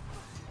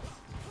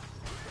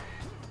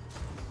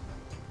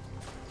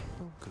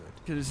 Oh, good.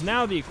 Because it's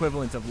now the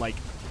equivalent of like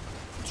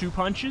 2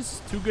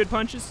 good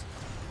punches.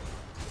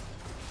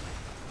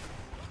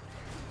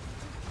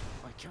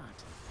 I can't.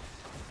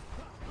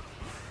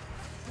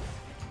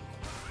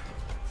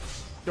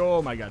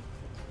 Oh my god.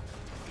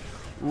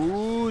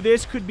 Ooh,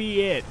 this could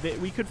be it.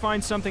 We could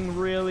find something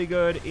really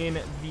good in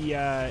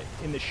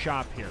the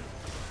shop here.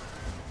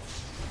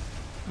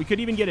 We could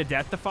even get a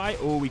Death Defy.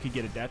 Oh, we could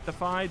get a Death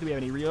Defy. Do we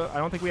have any I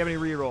don't think we have any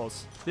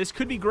rerolls. This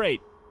could be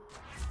great.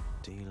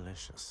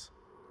 Delicious.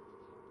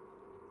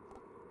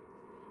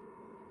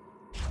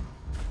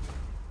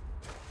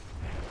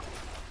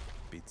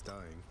 Beats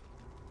dying.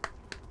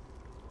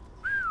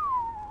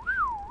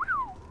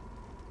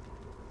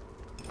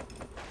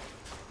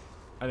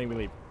 I think we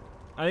leave.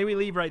 I think we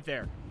leave right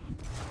there.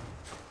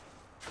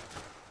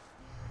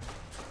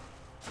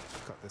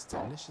 Got this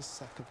delicious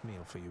sack of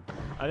meal for you.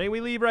 I think we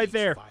leave right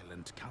there. The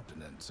violent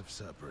countenance of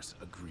Cerberus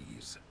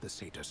agrees. The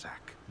satyr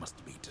sack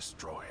must be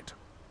destroyed.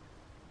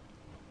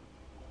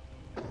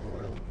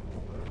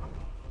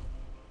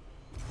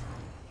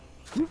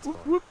 Whoop,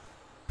 whoop, whoop.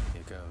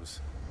 Here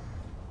goes.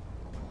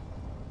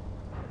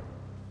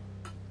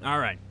 All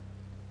right.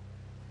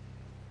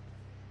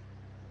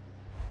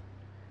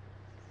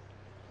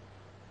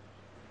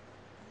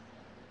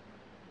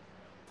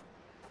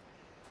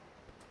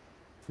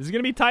 This is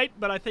gonna be tight,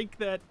 but I think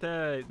that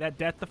that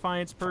Death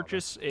Defiance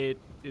purchase, it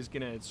is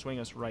gonna swing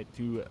us right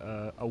to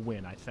a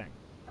win. I think.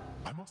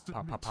 I must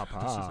admit,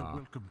 this is a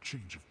welcome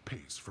change of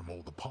pace from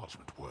all the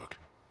parchment work.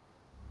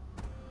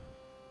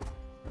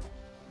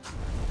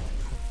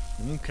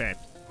 Okay.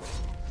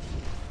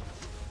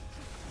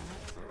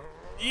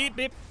 Eep,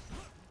 beep.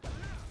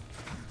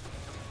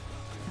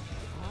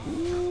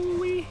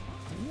 Ooh,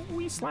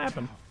 we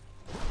slapping.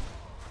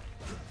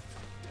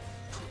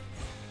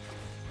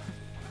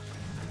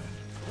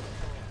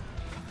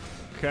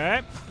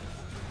 Okay.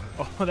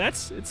 Oh,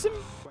 it's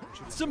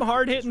some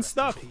hard hitting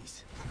stuff.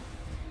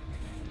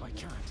 I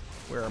can't.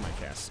 Where are my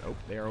casts? Oh,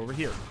 they are over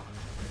here.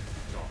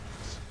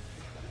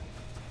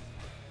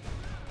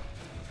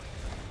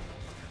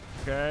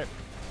 Okay.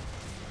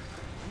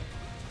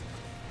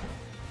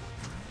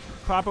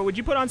 Papa, would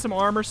you put on some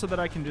armor so that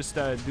I can just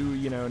do,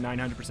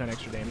 900%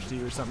 extra damage to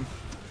you or something?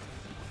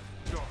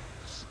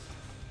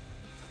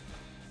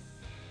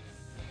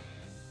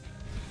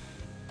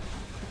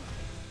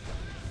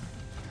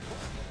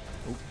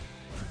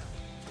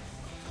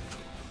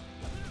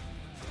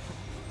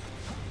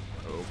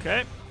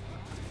 Okay.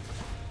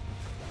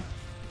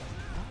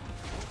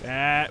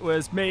 That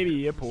was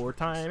maybe a poor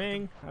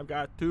timing. I've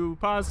got to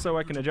pause so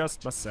I can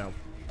adjust myself.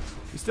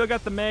 We still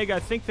got the Meg. I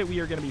think that we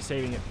are going to be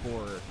saving it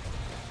for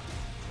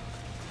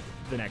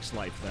the next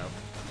life, though.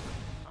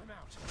 I'm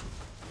out.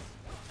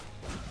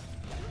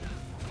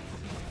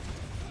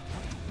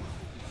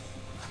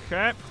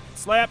 Okay.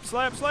 Slap,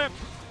 slap, slap.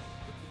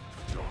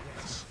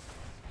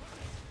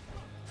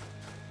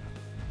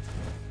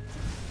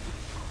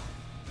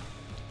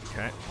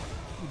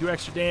 do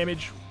extra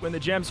damage when the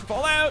gems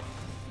fall out.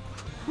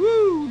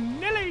 Woo,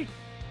 Nelly!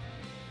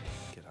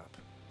 Get up.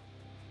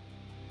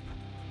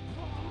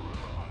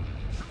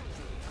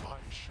 I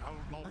shall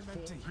not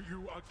fall to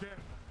you again.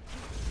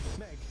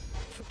 Meg.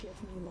 Forgive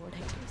me, Lord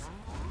Hephaestus.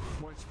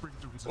 Why spring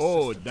to his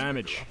Oh, assistance?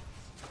 damage.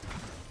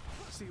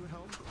 See you at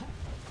home.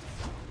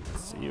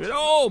 See you at,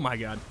 oh my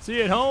god. See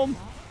you at home.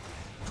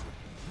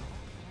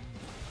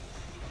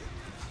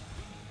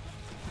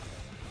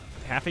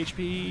 Half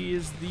HP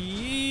is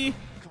the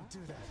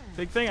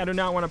big thing. I do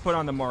not want to put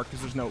on the mark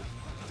because there's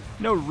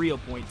no real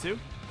point to.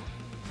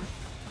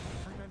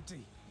 I'm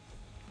empty.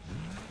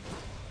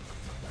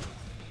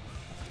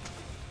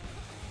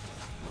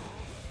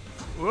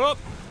 Whoop.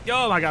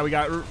 Oh my god, we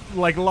got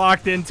like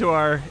locked into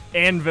our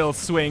anvil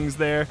swings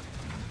there.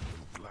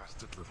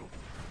 Blasted little.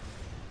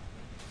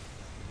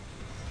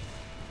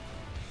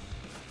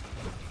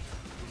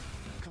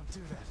 Can't do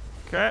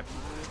that. Okay.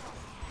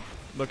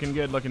 Looking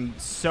good, looking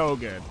so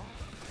good.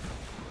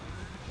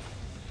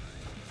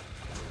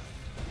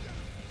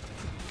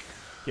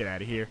 Get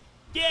out of here.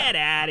 Get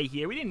out of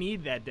here. We didn't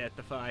need that death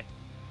defy.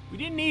 We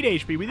didn't need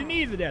HP. We didn't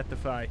need the death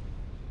defy.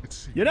 It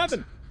seems You're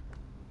nothing.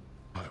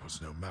 I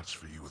was no match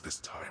for you at this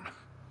time.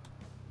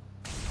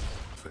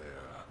 Fair.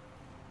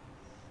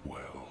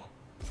 Well.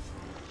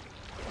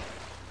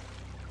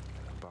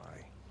 Bye.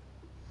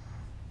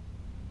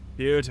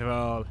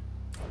 Beautiful.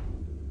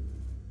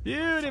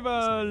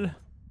 Beautiful.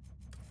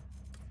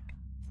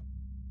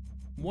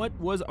 What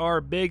was our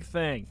big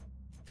thing?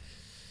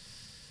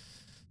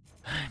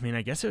 I mean,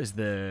 I guess it was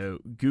the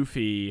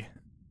goofy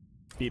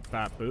beep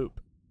bop boop.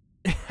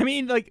 I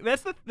mean, like,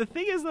 that's the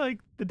thing is, like,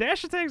 the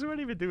dash attacks weren't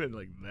even doing,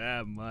 like,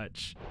 that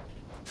much.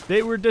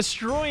 They were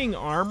destroying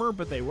armor,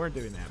 but they weren't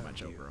doing that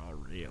much overall,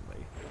 really.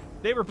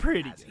 They were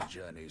pretty As he good.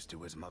 journeys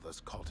to his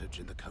mother's cottage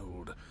in the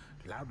cold,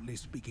 loudly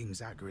speaking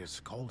Zagreus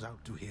calls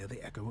out to hear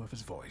the echo of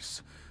his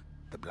voice.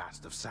 The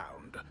blast of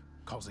sound,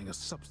 causing a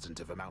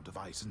substantive amount of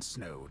ice and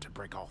snow to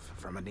break off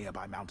from a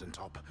nearby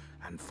mountaintop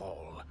and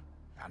fall,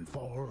 and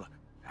fall,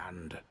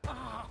 and...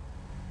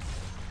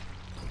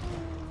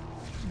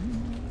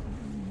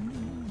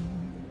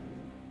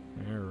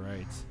 All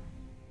right.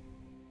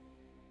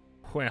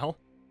 Well.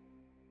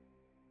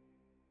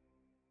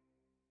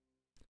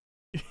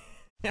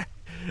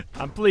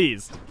 I'm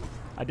pleased.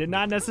 I did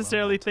not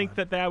necessarily think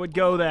that would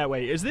go that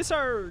way. Is this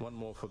our One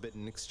more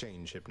forbidden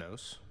exchange,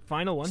 Hypnos.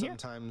 final one here?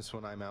 Sometimes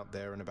when I'm out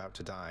there and about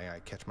to die, I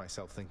catch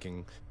myself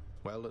thinking,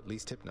 well, at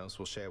least Hypnos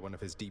will share one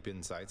of his deep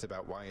insights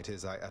about why it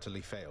is I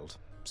utterly failed.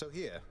 So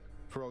here,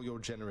 for all your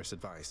generous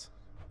advice.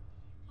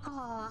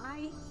 Aw,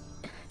 I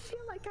feel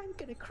like I'm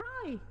gonna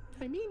cry.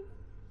 I mean,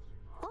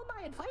 all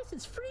my advice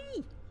is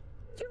free.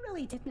 You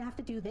really didn't have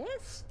to do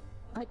this.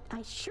 But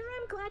I sure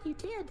am glad you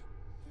did.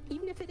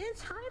 Even if it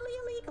is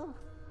highly illegal.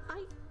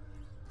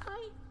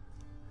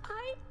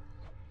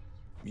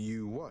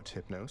 You what,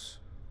 Hypnos?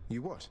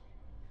 You what?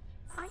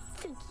 I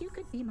think you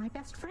could be my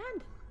best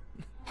friend.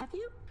 Have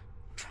you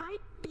tried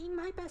being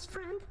my best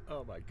friend?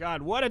 Oh my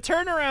god, what a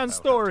turnaround I'll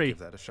story! have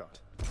to give that a shot.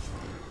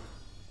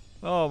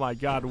 Oh my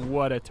god,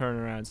 what a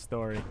turnaround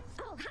story.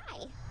 Oh,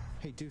 hi.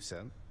 Hey,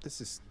 Dusa,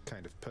 this is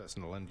kind of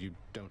personal and you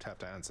don't have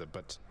to answer,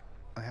 but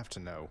I have to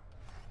know.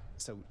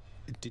 So,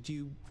 did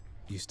you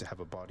used to have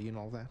a body and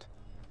all that?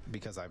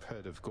 Because I've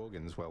heard of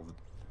Gorgons, well,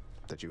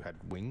 that you had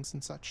wings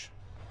and such.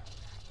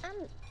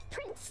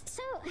 Prince,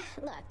 so,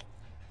 look,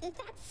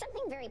 that's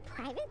something very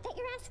private that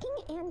you're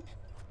asking, and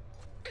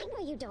I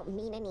know you don't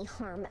mean any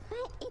harm,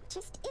 but it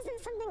just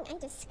isn't something I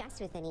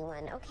discuss with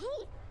anyone,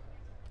 okay?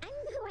 I'm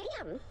who I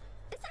am.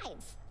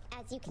 Besides,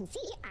 as you can see,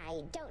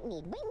 I don't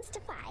need wings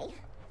to fly.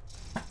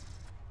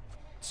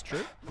 It's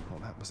true. Well,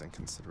 that was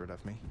inconsiderate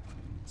of me.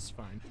 It's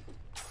fine.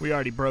 We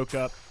already broke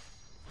up.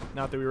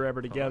 Not that we were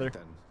ever together.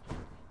 All right, then.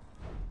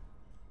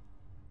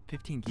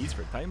 15 keys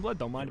for Titan Blood?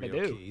 Don't mind if I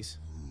Real do. keys.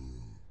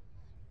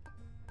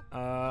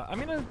 I'm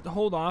gonna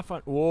hold off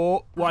on.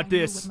 Whoa, what I know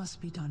this? what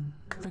must be done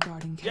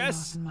regarding chaos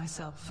Yes. and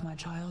myself, my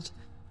child.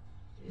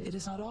 It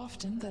is not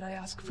often that I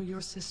ask for your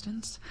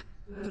assistance,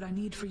 but I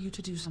need for you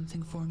to do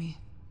something for me.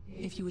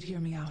 If you would hear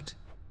me out.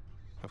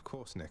 Of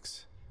course,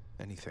 Nyx.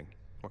 Anything.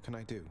 What can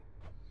I do?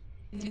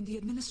 In the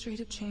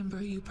administrative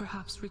chamber, you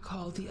perhaps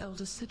recall the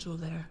Elder Sigil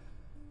there.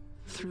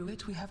 Through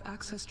it, we have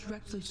access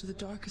directly to the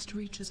darkest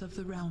reaches of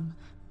the realm,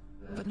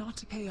 but not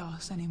to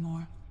chaos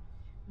anymore.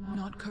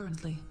 Not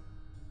currently.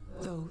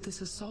 Though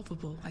this is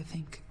solvable, I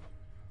think.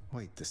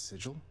 Wait, the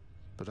sigil?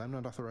 But I'm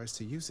not authorized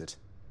to use it.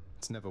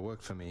 It's never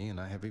worked for me, and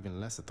I have even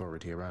less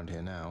authority around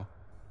here now.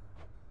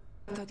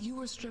 That you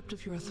were stripped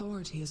of your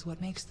authority is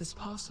what makes this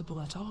possible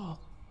at all.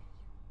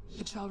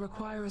 It shall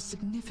require a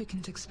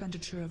significant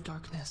expenditure of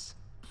darkness.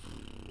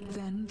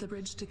 Then the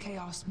bridge to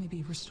chaos may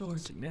be restored.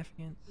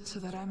 Significant. So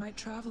that I might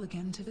travel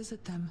again to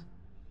visit them.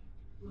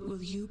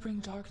 Will you bring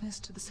darkness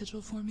to the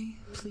sigil for me,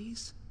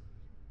 please?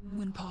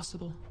 When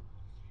possible.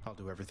 I'll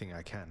do everything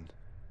I can.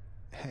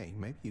 Hey,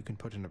 maybe you can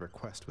put in a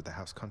request with the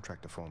house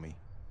contractor for me.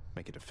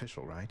 Make it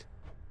official, right?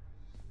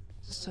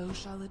 So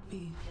shall it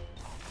be.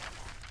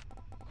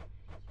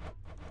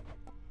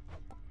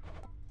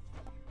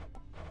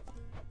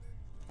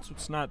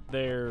 It's not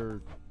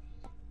there.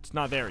 It's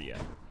not there yet.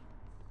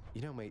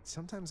 You know, mate,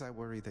 sometimes I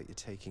worry that you're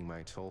taking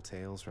my tall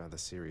tales rather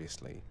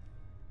seriously.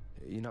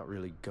 You're not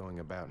really going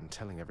about and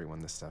telling everyone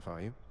this stuff,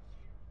 are you?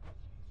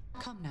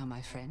 Come now,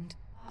 my friend.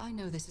 I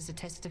know this is a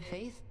test of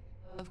faith.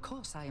 Of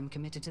course I am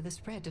committed to the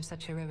spread of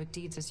such heroic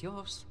deeds as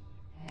yours.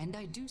 And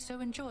I do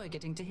so enjoy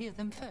getting to hear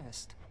them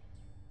first.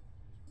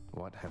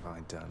 What have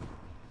I done?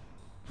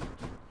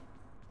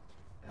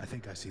 I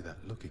think I see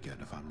that look again,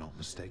 if I'm not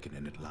mistaken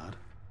in it, lad.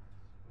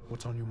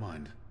 What's on your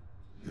mind?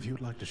 If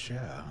you'd like to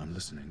share, I'm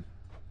listening.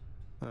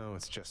 Oh,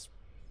 it's just...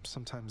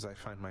 sometimes I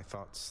find my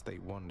thoughts, they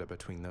wander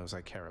between those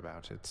I care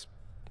about. It's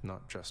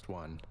not just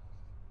one.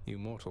 You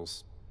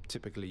mortals,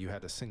 typically you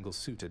had a single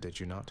suitor, did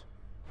you not?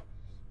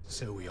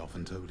 So we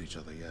often told each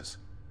other, yes.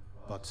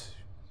 But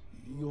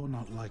you're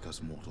not like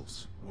us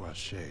mortals, or us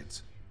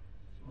shades.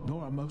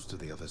 Nor are most of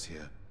the others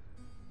here.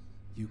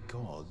 You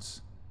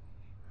gods,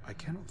 I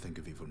cannot think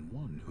of even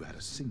one who had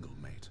a single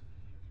mate.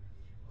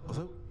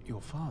 Although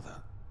your father,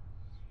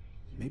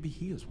 maybe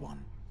he is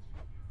one.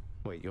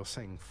 Wait, you're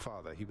saying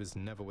father, he was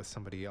never with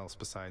somebody else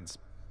besides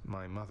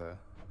my mother?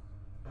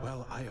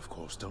 Well, I of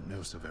course don't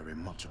know so very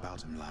much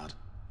about him, lad.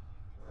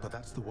 But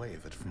that's the way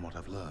of it from what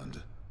I've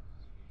learned.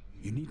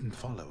 You needn't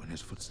follow in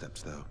his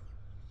footsteps, though.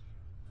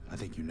 I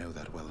think you know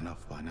that well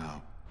enough by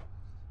now.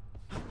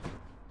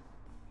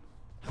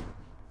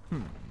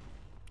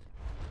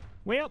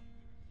 Well,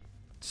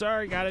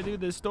 sorry, gotta do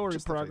this story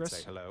Just progress.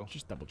 say hello.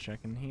 Just double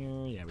checking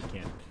here. Yeah, we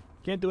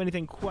can't do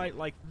anything quite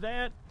like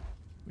that.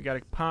 We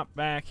gotta pop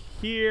back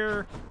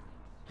here.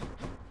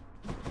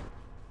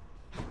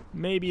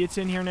 Maybe it's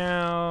in here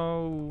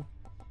now.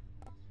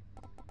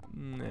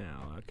 No,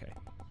 okay.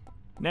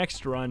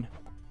 Next run.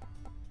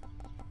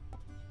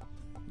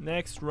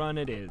 Next run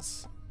it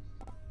is.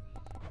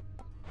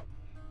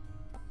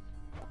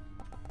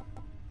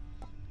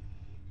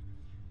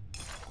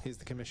 Here's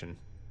the commission.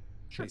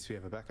 Sure. At least we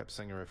have a backup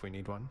singer if we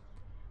need one.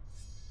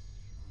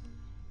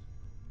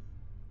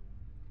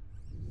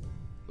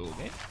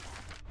 Okay.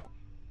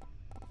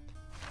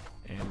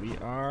 And we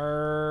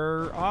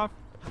are off.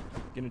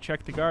 Gonna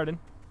check the garden.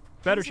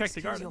 Better check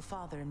the garden. Your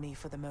father and me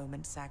for the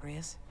moment,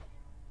 Zagreus.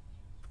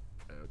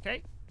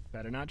 Okay.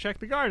 Better not check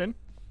the garden.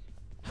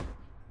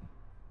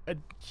 A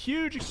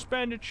huge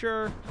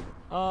expenditure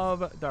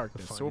of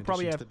darkness. So we'll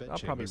probably have. I'll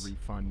probably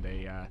refund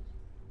a.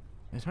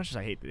 As much as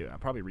I hate to do it, I'll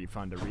probably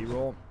refund a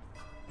reroll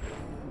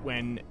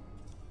when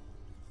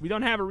we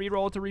don't have a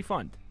reroll to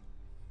refund.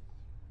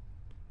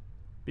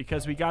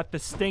 Because we got the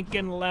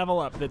stinking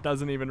level up that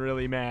doesn't even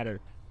really matter.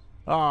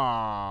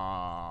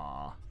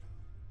 Ah,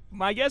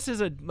 my guess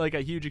is like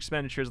a huge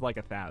expenditure is like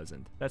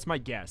 1,000. That's my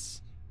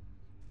guess.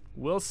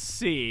 We'll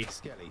see.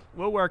 Skelly.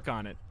 We'll work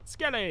on it.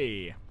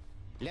 Skelly.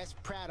 Less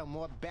prattle,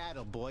 more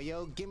battle,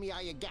 boyo. Give me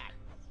all you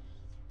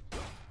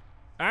got.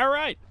 All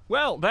right.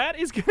 Well, that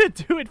is gonna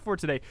do it for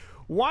today.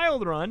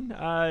 Wild run.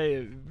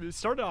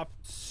 Started off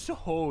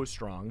so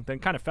strong, then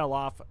kind of fell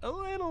off a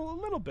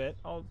little bit.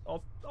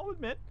 I'll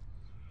admit,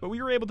 but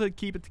we were able to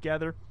keep it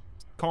together.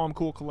 Calm,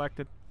 cool,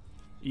 collected.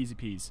 Easy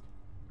peas.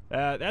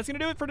 That's gonna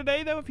do it for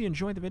today, though. If you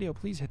enjoyed the video,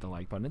 please hit the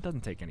like button. It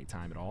doesn't take any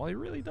time at all. It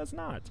really does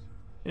not.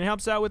 And it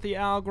helps out with the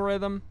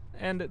algorithm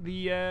and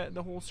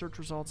the whole search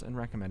results and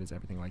recommendeds,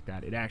 everything like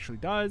that. It actually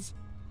does.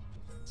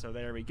 So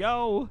there we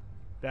go.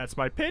 That's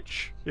my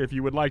pitch. If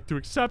you would like to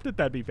accept it,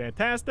 that'd be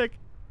fantastic.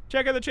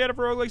 Check out the channel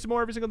for roguelikes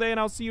more every single day, and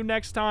I'll see you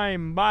next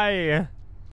time. Bye.